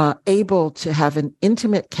able to have an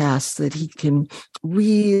intimate cast that he can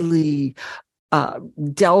really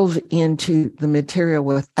delve into the material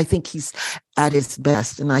with, I think he's at his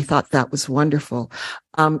best. And I thought that was wonderful.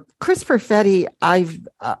 Chris Perfetti, I've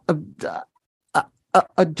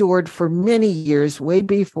adored for many years, way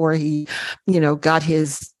before he, got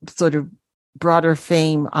his sort of broader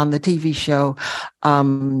fame on the TV show.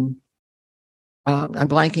 I'm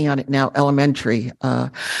blanking on it now, Elementary.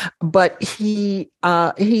 But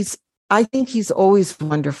I think he's always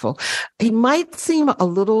wonderful. He might seem a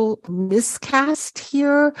little miscast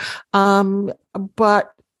here,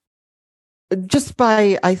 but just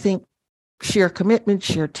by, I think, sheer commitment,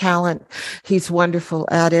 sheer talent, he's wonderful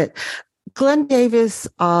at it. Glenn Davis,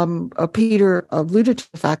 Peter alluded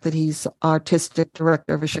to the fact that he's artistic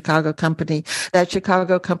director of a Chicago company. That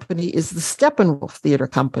Chicago company is the Steppenwolf Theater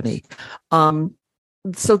Company.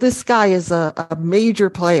 So this guy is a major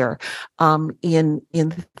player in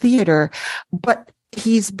theater, but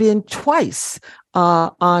he's been twice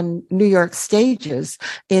on New York stages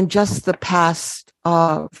in just the past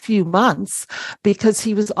few months, because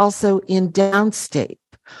he was also in Downstate,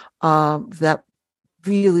 that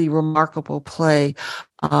really remarkable play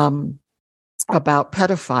about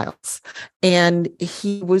pedophiles. And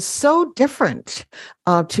he was so different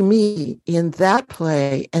to me in that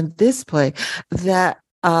play and this play that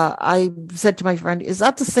I said to my friend, is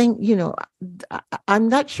that the same? I'm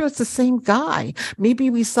not sure it's the same guy.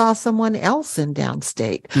 Maybe we saw someone else in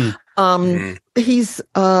Downstate. He's,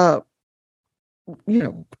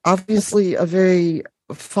 obviously a very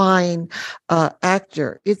fine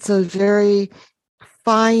actor. It's a very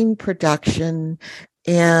fine production.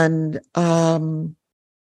 And I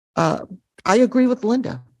agree with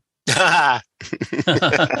Linda.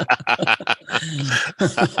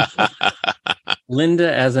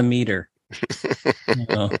 Linda as a meter.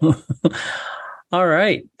 All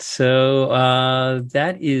right. So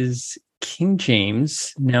that is King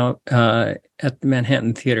James now at the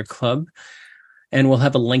Manhattan Theater Club. And we'll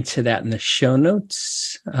have a link to that in the show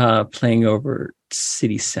notes, playing over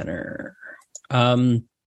City Center.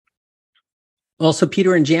 Also,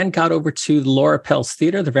 Peter and Jan got over to the Laura Pels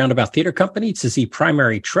Theater, the Roundabout Theater Company, to see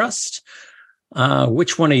Primary Trust.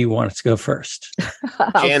 Which one of you wants to go first?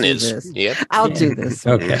 Jan is. Yep. I'll do this.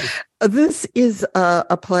 Okay. This is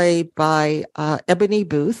a play by Ebony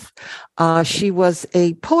Booth. She was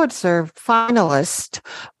a Pulitzer finalist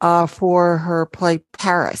for her play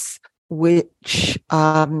Paris, which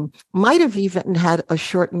might have even had a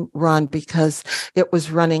shortened run because it was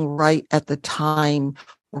running right at the time,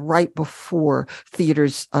 right before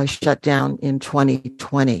theaters shut down in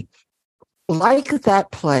 2020. Like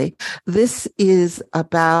that play, this is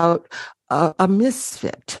about a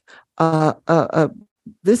misfit.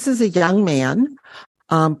 This is a young man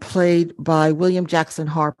played by William Jackson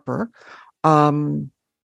Harper, who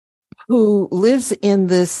lives in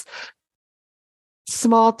this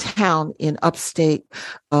small town in upstate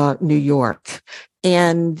New York.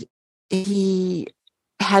 And he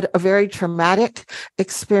had a very traumatic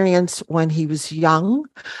experience when he was young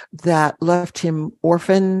that left him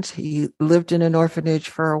orphaned. He lived in an orphanage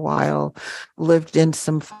for a while, lived in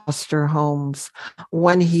some foster homes.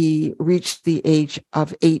 When he reached the age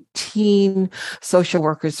of 18, social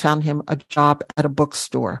workers found him a job at a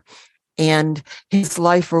bookstore. And his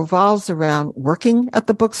life revolves around working at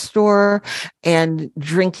the bookstore and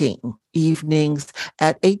drinking evenings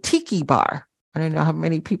at a tiki bar. I don't know how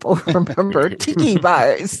many people remember tiki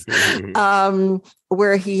bars,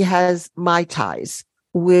 where he has Mai Tais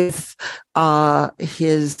with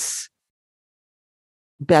his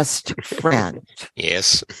best friend.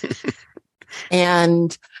 Yes.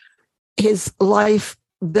 And his life,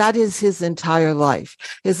 that is his entire life.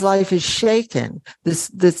 His life is shaken. This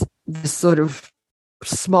sort of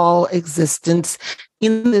small existence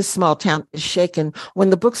in this small town is shaken when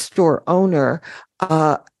the bookstore owner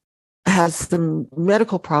has some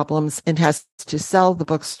medical problems and has to sell the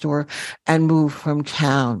bookstore and move from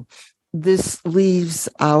town. This leaves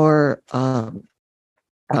our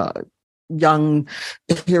young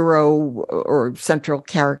hero or central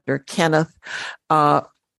character, Kenneth.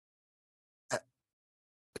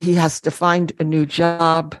 He has to find a new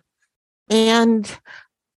job. And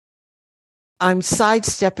I'm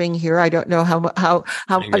sidestepping here. I don't know how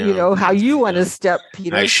you want to step,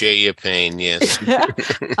 Peter. I share your pain, yes.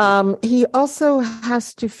 He also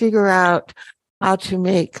has to figure out how to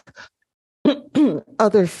make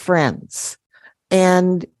other friends.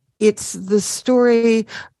 And it's the story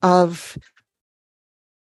of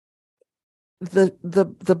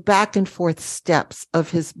the back and forth steps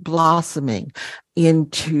of his blossoming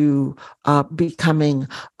into becoming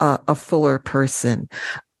a fuller person.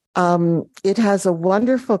 It has a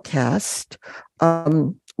wonderful cast,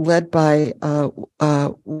 led by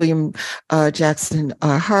William Jackson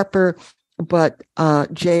Harper, but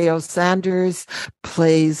J.O. Sanders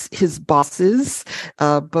plays his bosses,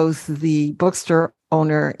 both the bookstore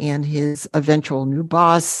owner and his eventual new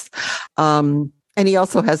boss. And he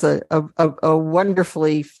also has a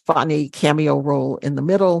wonderfully funny cameo role in the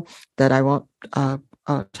middle that I won't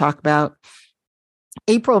talk about.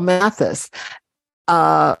 April Mathis,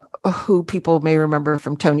 who people may remember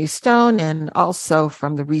from Tony Stone and also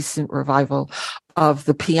from the recent revival of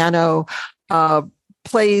The Piano,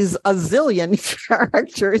 plays a zillion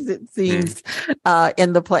characters, it seems,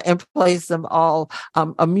 in the play, and plays them all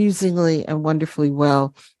amusingly and wonderfully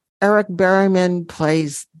well. Eric Berryman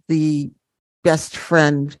plays the best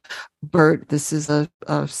friend, Bert. This is a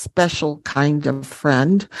special kind of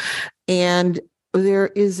friend. And there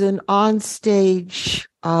is an onstage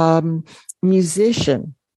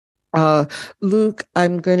musician, Luke,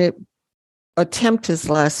 I'm going to attempt his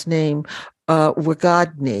last name,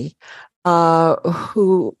 Wagadny,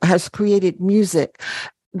 who has created music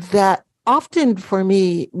that often for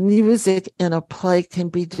me, music in a play can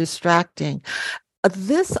be distracting.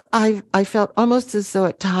 This, I felt almost as though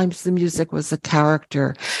at times the music was a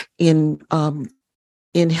character in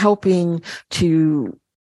helping to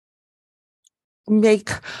make,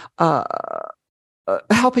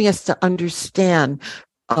 helping us to understand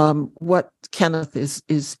what Kenneth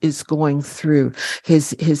is going through,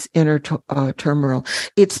 his inner turmoil.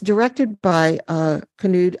 It's directed by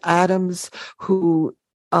Knud Adams, who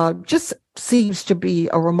just seems to be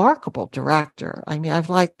a remarkable director. I mean, I've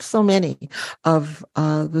liked so many of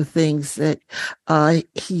the things that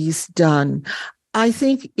he's done. I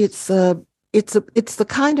think it's the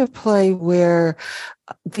kind of play where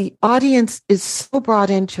the audience is so brought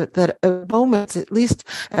into it that at moments, at least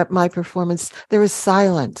at my performance, there was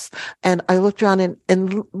silence. And I looked around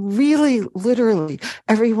and really, literally,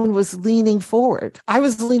 everyone was leaning forward. I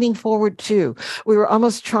was leaning forward too. We were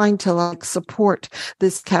almost trying to support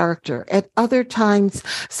this character. At other times,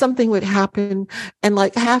 something would happen and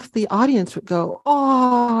half the audience would go,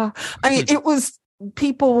 "Oh!" I mean, it was,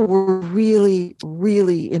 people were really,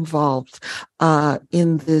 really involved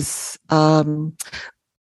in this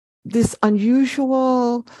this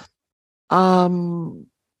unusual and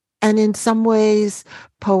in some ways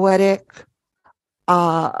poetic,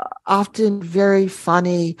 often very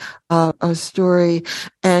funny a story.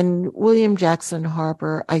 And William Jackson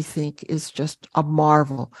Harper, I think, is just a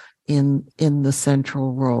marvel in the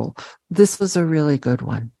central role. This was a really good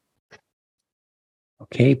one.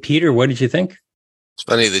 Okay, Peter, what did you think? It's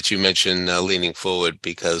funny that you mentioned leaning forward,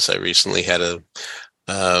 because I recently had a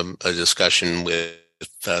discussion with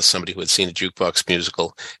somebody who had seen a jukebox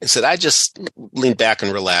musical and said, I just leaned back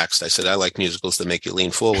and relaxed. I said, I like musicals that make you lean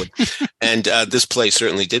forward. And this play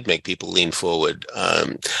certainly did make people lean forward.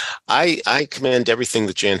 I commend everything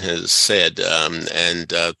that Jan has said,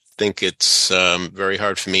 and think it's very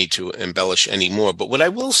hard for me to embellish any more. But what I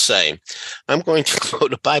will say, I'm going to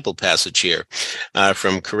quote a Bible passage here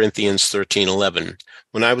from Corinthians 13:11.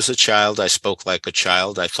 When I was a child, I spoke like a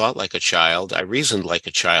child. I thought like a child. I reasoned like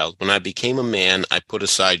a child. When I became a man, I put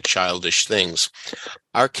aside childish things.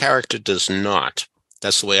 Our character does not.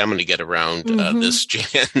 That's the way I'm going to get around this,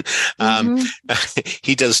 Jan.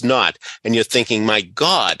 He does not. And you're thinking, my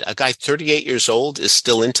God, a guy 38 years old is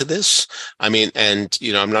still into this? I mean, and,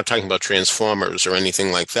 I'm not talking about Transformers or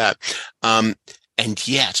anything like that. And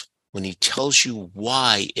yet, when he tells you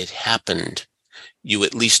why it happened, you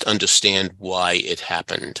at least understand why it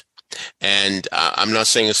happened. And I'm not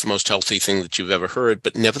saying it's the most healthy thing that you've ever heard,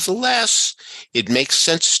 but nevertheless, it makes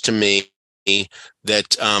sense to me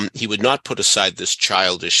that he would not put aside this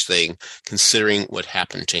childish thing, considering what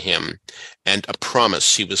happened to him and a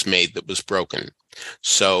promise he was made that was broken.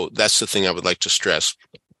 So that's the thing I would like to stress.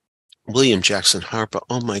 William Jackson Harper,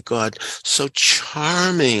 oh my God, so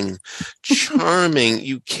charming.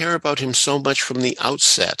 You care about him so much from the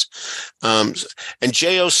outset. And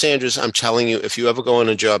J.O. Sanders, I'm telling you, if you ever go on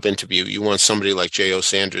a job interview, you want somebody like J.O.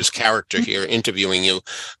 Sanders' character here interviewing you,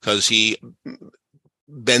 because he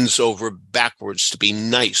bends over backwards to be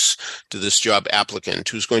nice to this job applicant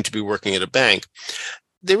who's going to be working at a bank.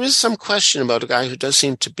 There is some question about a guy who does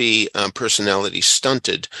seem to be personality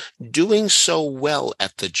stunted, doing so well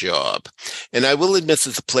at the job. And I will admit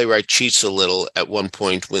that the playwright cheats a little at one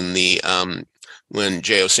point when when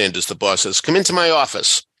J.O. Sanders, the boss, says, "Come into my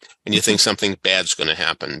office," and you think something bad's going to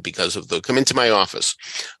happen because of "come into my office."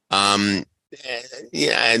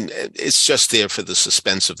 Yeah, and it's just there for the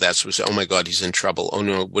suspense of that. So we say, "Oh my God, he's in trouble. Oh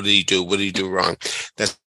no, what did he do? What did he do wrong?"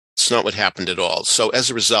 That's not what happened at all. So as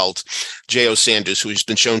a result, J.O. Sanders, who's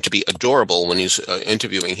been shown to be adorable when he's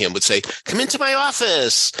interviewing him, would say, "Come into my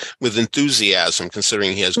office," with enthusiasm,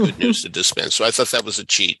 considering he has good news to dispense. So I thought that was a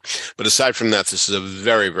cheat. But aside from that, this is a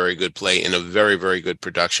very, very good play and a very, very good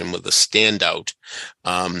production with a standout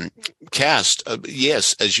cast.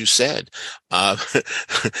 Yes, as you said,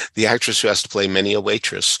 the actress who has to play many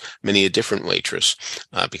a different waitress,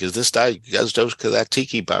 because this guy does go to that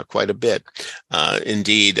tiki bar quite a bit.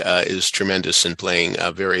 Indeed, is tremendous in playing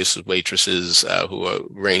various waitresses who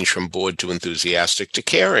range from bored to enthusiastic to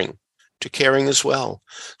caring. to caring as well.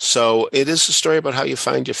 So it is a story about how you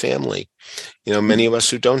find your family. Many of us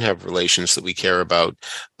who don't have relations that we care about,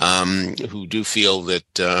 who do feel that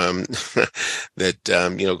going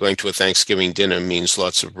to a Thanksgiving dinner means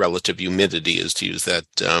lots of relative humidity, is to use that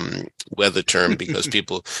weather term, because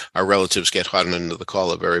our relatives get hot under the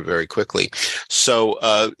collar very, very quickly. So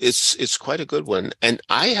it's quite a good one. And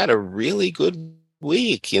I had a really good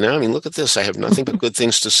week. Look at this. I have nothing but good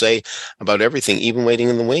things to say about everything, even Waiting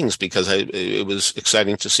in the Wings, because it was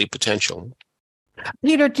exciting to see potential.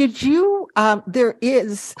 Peter, did you, there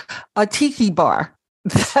is a tiki bar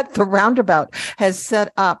that the Roundabout has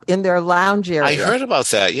set up in their lounge area. I heard about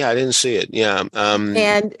that. Yeah, I didn't see it. Yeah.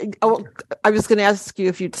 And I was going to ask you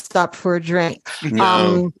if you'd stop for a drink.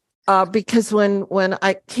 No. Because when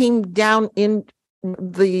I came down in,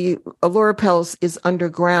 the Laura Pels is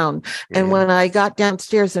underground. And when I got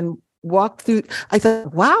downstairs and walked through, I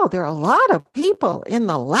thought, wow, there are a lot of people in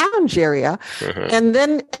the lounge area. And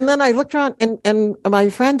then I looked around and my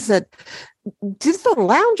friend said, does the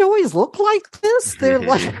lounge always look like this? They're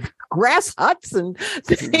like grass huts and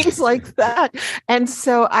things like that. And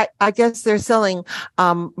so I guess they're selling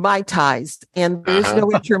Mai Tais, and there's no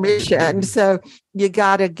intermission. So you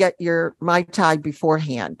got to get your Mai Tai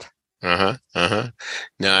beforehand. No,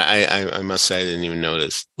 I must say I didn't even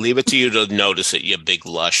notice. Leave it to you to notice it, you big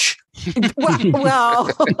lush. Well,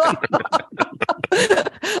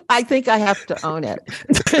 I think I have to own it.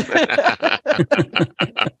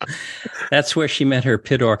 That's where she met her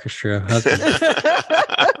pit orchestra husband.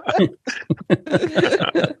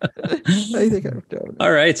 I think I have to own it.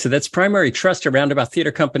 All right, so that's Primary Trust, a Roundabout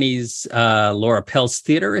Theater Company's Laura Pels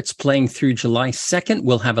Theater. It's playing through July 2nd.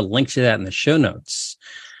 We'll have a link to that in the show notes.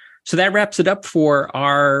 So that wraps it up for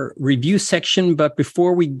our review section. But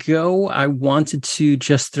before we go, I wanted to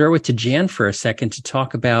just throw it to Jan for a second to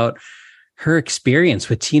talk about her experience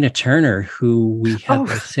with Tina Turner, who we had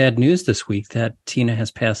sad news this week that Tina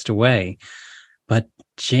has passed away. But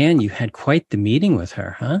Jan, you had quite the meeting with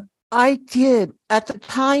her, huh? I did. At the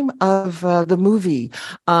time of the movie,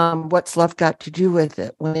 What's Love Got to Do with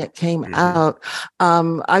It, when it came out,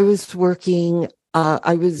 I was working,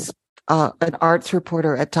 I was an arts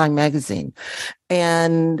reporter at Time Magazine.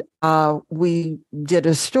 And we did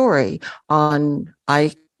a story on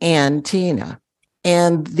Ike and Tina.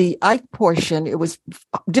 And the Ike portion, it was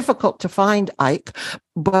difficult to find Ike,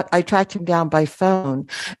 but I tracked him down by phone.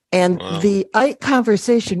 And the Ike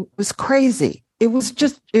conversation was crazy. It was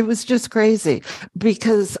just crazy,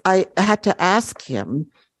 because I had to ask him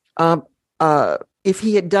if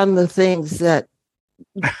he had done the things that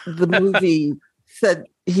the movie said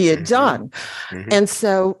he had done. And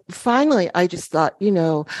so finally I just thought,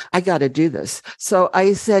 I got to do this. So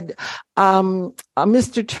I said,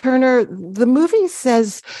 Mr. Turner, the movie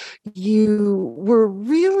says you were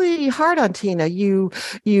really hard on Tina. You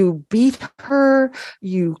beat her,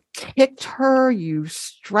 you kicked her, you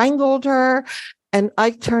strangled her. And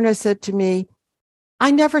Ike Turner said to me,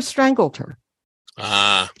 I never strangled her.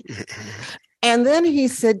 And then he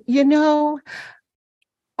said,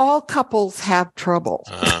 all couples have trouble.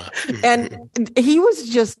 And he was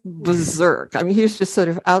just berserk. I mean, he was just sort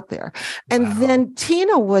of out there. And then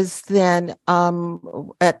Tina was then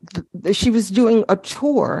she was doing a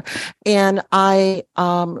tour, and I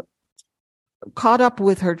caught up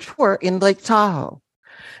with her tour in Lake Tahoe.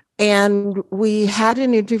 And we had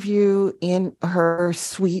an interview in her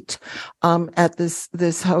suite at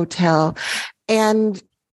this hotel. And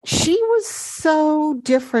she was so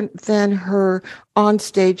different than her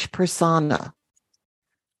onstage persona.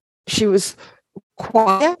 She was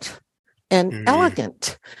quiet and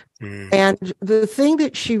elegant. And the thing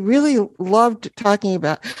that she really loved talking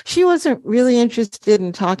about, she wasn't really interested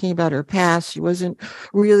in talking about her past. She wasn't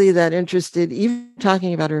really that interested even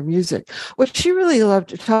talking about her music. What she really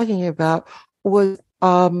loved talking about was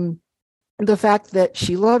the fact that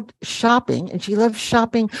she loved shopping, and she loved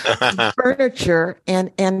shopping furniture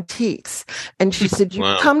and antiques. And she said,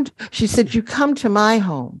 you come to my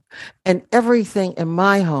home, and everything in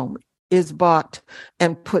my home is bought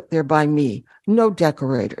and put there by me. No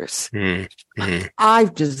decorators.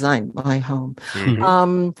 I've designed my home.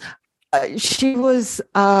 She was,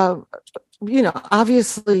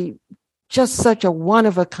 obviously just such a one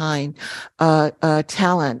of a kind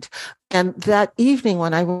talent. And that evening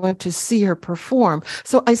when I went to see her perform,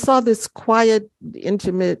 so I saw this quiet,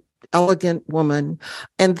 intimate elegant woman.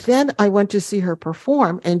 And then I went to see her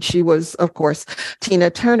perform, and she was, of course, Tina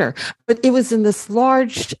Turner. But it was in this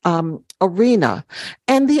large arena,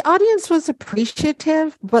 and the audience was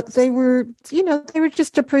appreciative, but they were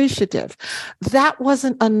just appreciative. That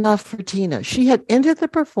wasn't enough for Tina. She had ended the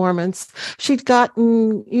performance. She'd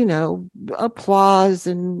gotten, applause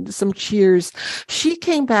and some cheers. She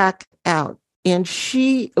came back out, and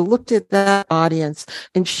she looked at that audience,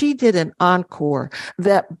 and she did an encore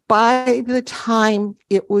that by the time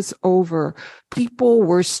it was over, people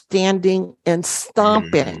were standing and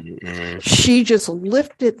stomping. She just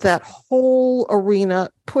lifted that whole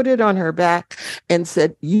arena, put it on her back, and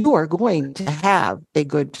said, "You are going to have a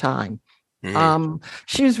good time."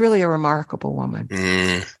 She was really a remarkable woman.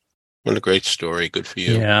 What a great story. Good for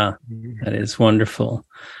you. Yeah, that is wonderful.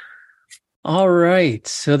 All right.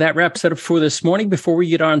 So that wraps it up for this morning. Before we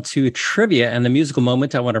get on to trivia and the musical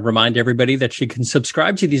moment, I want to remind everybody that you can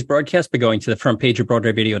subscribe to these broadcasts by going to the front page of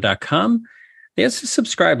BroadwayVideo.com. There's a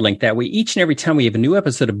subscribe link. That way, each and every time we have a new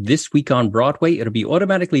episode of This Week on Broadway, it'll be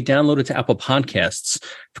automatically downloaded to Apple Podcasts.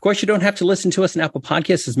 Of course, you don't have to listen to us on Apple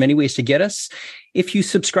Podcasts. There's many ways to get us. If you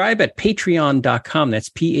subscribe at patreon.com, that's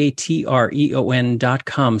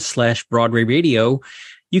patreon.com/Broadway Radio,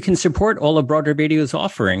 you can support all of Broadway Radio's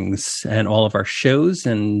offerings and all of our shows,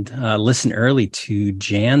 and listen early to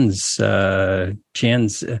Jan's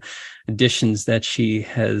editions that she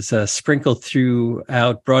has sprinkled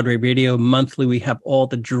throughout Broadway Radio. Monthly, we have all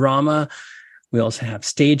the drama. We also have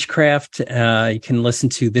Stagecraft. You can listen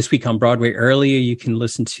to This Week on Broadway early. You can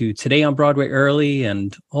listen to Today on Broadway early,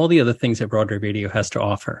 and all the other things that Broadway Radio has to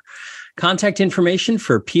offer. Contact information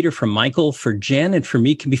for Peter, for Michael, for Jan, and for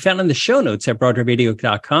me can be found in the show notes at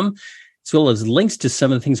BroadwayVideo.com, as well as links to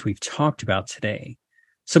some of the things we've talked about today.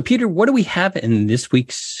 So, Peter, what do we have in this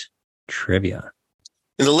week's trivia?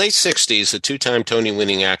 In the late 60s, a two-time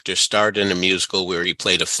Tony-winning actor starred in a musical where he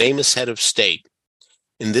played a famous head of state.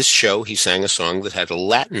 In this show, he sang a song that had a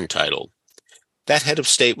Latin title. That head of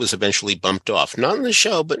state was eventually bumped off, not in the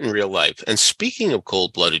show, but in real life. And speaking of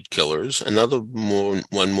cold-blooded killers, another one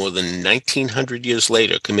more than 1900 years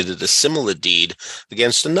later committed a similar deed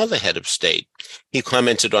against another head of state. He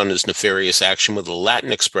commented on his nefarious action with a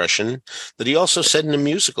Latin expression that he also said in a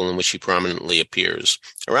musical in which he prominently appears.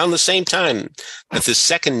 Around the same time that this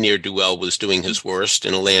second ne'er-do-well was doing his worst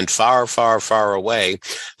in a land far, far, far away,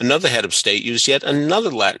 another head of state used yet another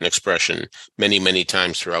Latin expression many, many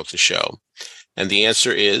times throughout the show. And the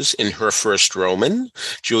answer is, in Her First Roman,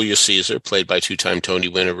 Julius Caesar, played by two-time Tony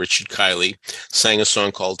winner Richard Kiley, sang a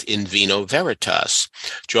song called In Vino Veritas.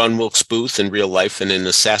 John Wilkes Booth, in real life and in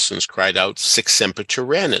Assassins, cried out, Sic Semper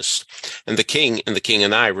Tyrannis. And the King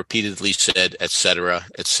and I repeatedly said, etc.,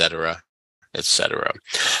 etc., etc.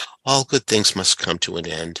 All good things must come to an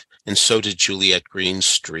end, and so did Juliet Green's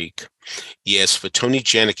streak. Yes, for Tony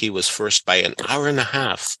Janicki was first by an hour and a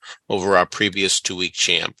half over our previous two-week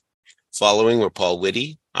champ. Following were Paul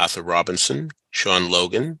Whitty, Arthur Robinson, Sean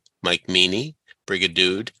Logan, Mike Meany,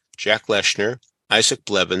 Brigadude, Jack Leshner, Isaac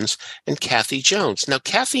Blevins, and Kathy Jones. Now,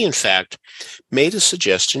 Kathy, in fact, made a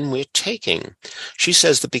suggestion we're taking. She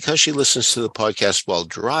says that because she listens to the podcast while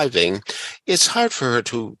driving, it's hard for her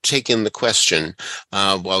to take in the question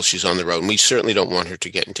while she's on the road. And we certainly don't want her to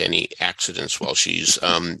get into any accidents while she's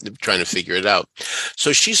trying to figure it out.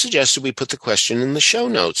 So she suggested we put the question in the show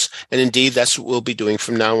notes. And indeed, that's what we'll be doing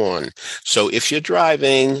from now on. So if you're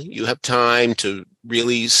driving, you have time to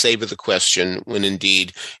really savor the question when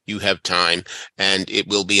indeed you have time, and it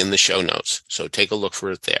will be in the show notes. So take a look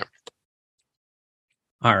for it there.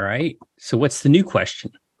 All right. So what's the new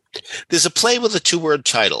question? There's a play with a two-word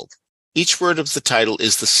title. Each word of the title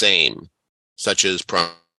is the same, such as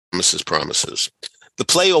Promises, Promises. The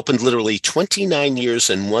play opened literally 29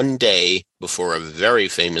 years and one day before a very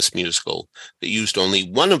famous musical that used only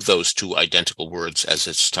one of those two identical words as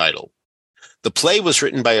its title. The play was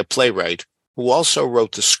written by a playwright who also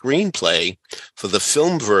wrote the screenplay for the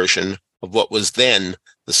film version of what was then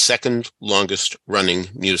the second longest running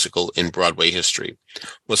musical in Broadway history.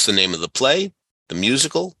 What's the name of the play, the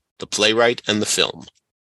musical, the playwright, and the film?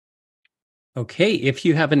 Okay, if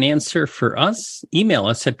you have an answer for us, email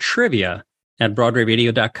us at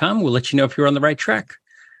trivia@BroadwayRadio.com. We'll let you know if you're on the right track.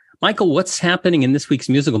 Michael, what's happening in this week's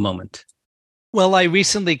musical moment? Well, I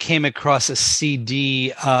recently came across a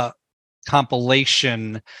CD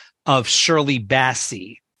compilation of Shirley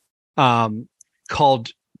Bassey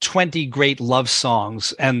called 20 Great Love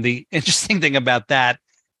Songs. And the interesting thing about that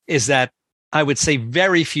is that I would say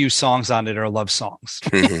very few songs on it are love songs.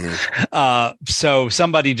 So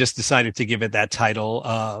somebody just decided to give it that title,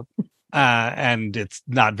 and it's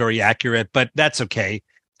not very accurate, but that's okay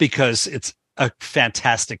because it's a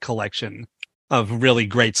fantastic collection of really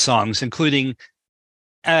great songs, including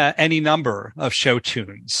any number of show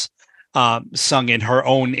tunes sung in her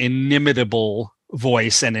own inimitable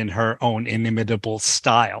voice and in her own inimitable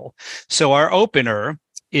style. So our opener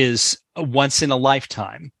is Once in a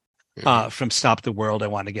Lifetime from Stop the World, I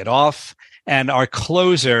Want to Get Off. And our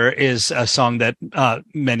closer is a song that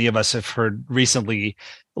many of us have heard recently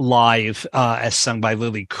live as sung by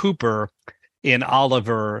Lily Cooper in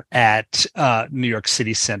Oliver at New York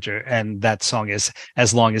City Center. And that song is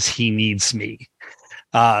As Long as He Needs Me.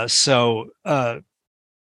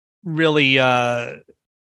 Really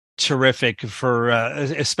terrific for,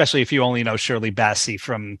 especially if you only know Shirley Bassey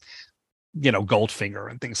from, Goldfinger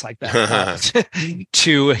and things like that,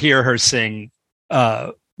 to hear her sing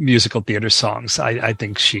musical theater songs. I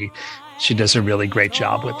think she does a really great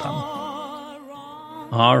job with them.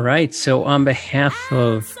 All right. So on behalf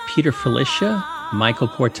of Peter Felicia, Michael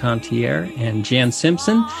Portantiere, and Jan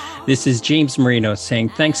Simpson, this is James Marino saying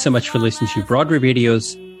thanks so much for listening to Broadway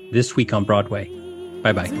Radio's This Week on Broadway.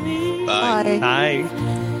 Bye-bye. Bye. Bye.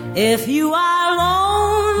 If you are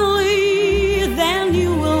lonely, then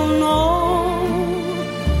you will know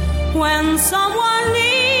when someone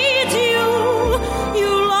needs you,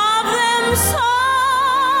 you love them so.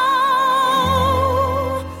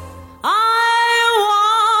 I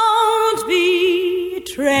won't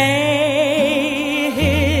betray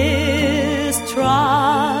his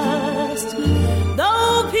trust,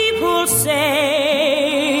 though people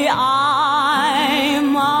say I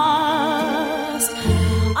must.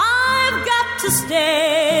 I've got to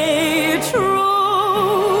stay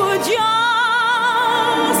true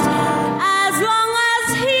just as long as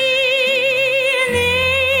he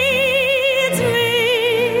needs me.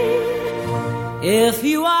 If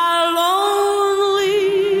you are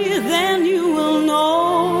lonely, then you will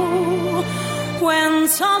know when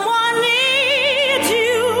someone needs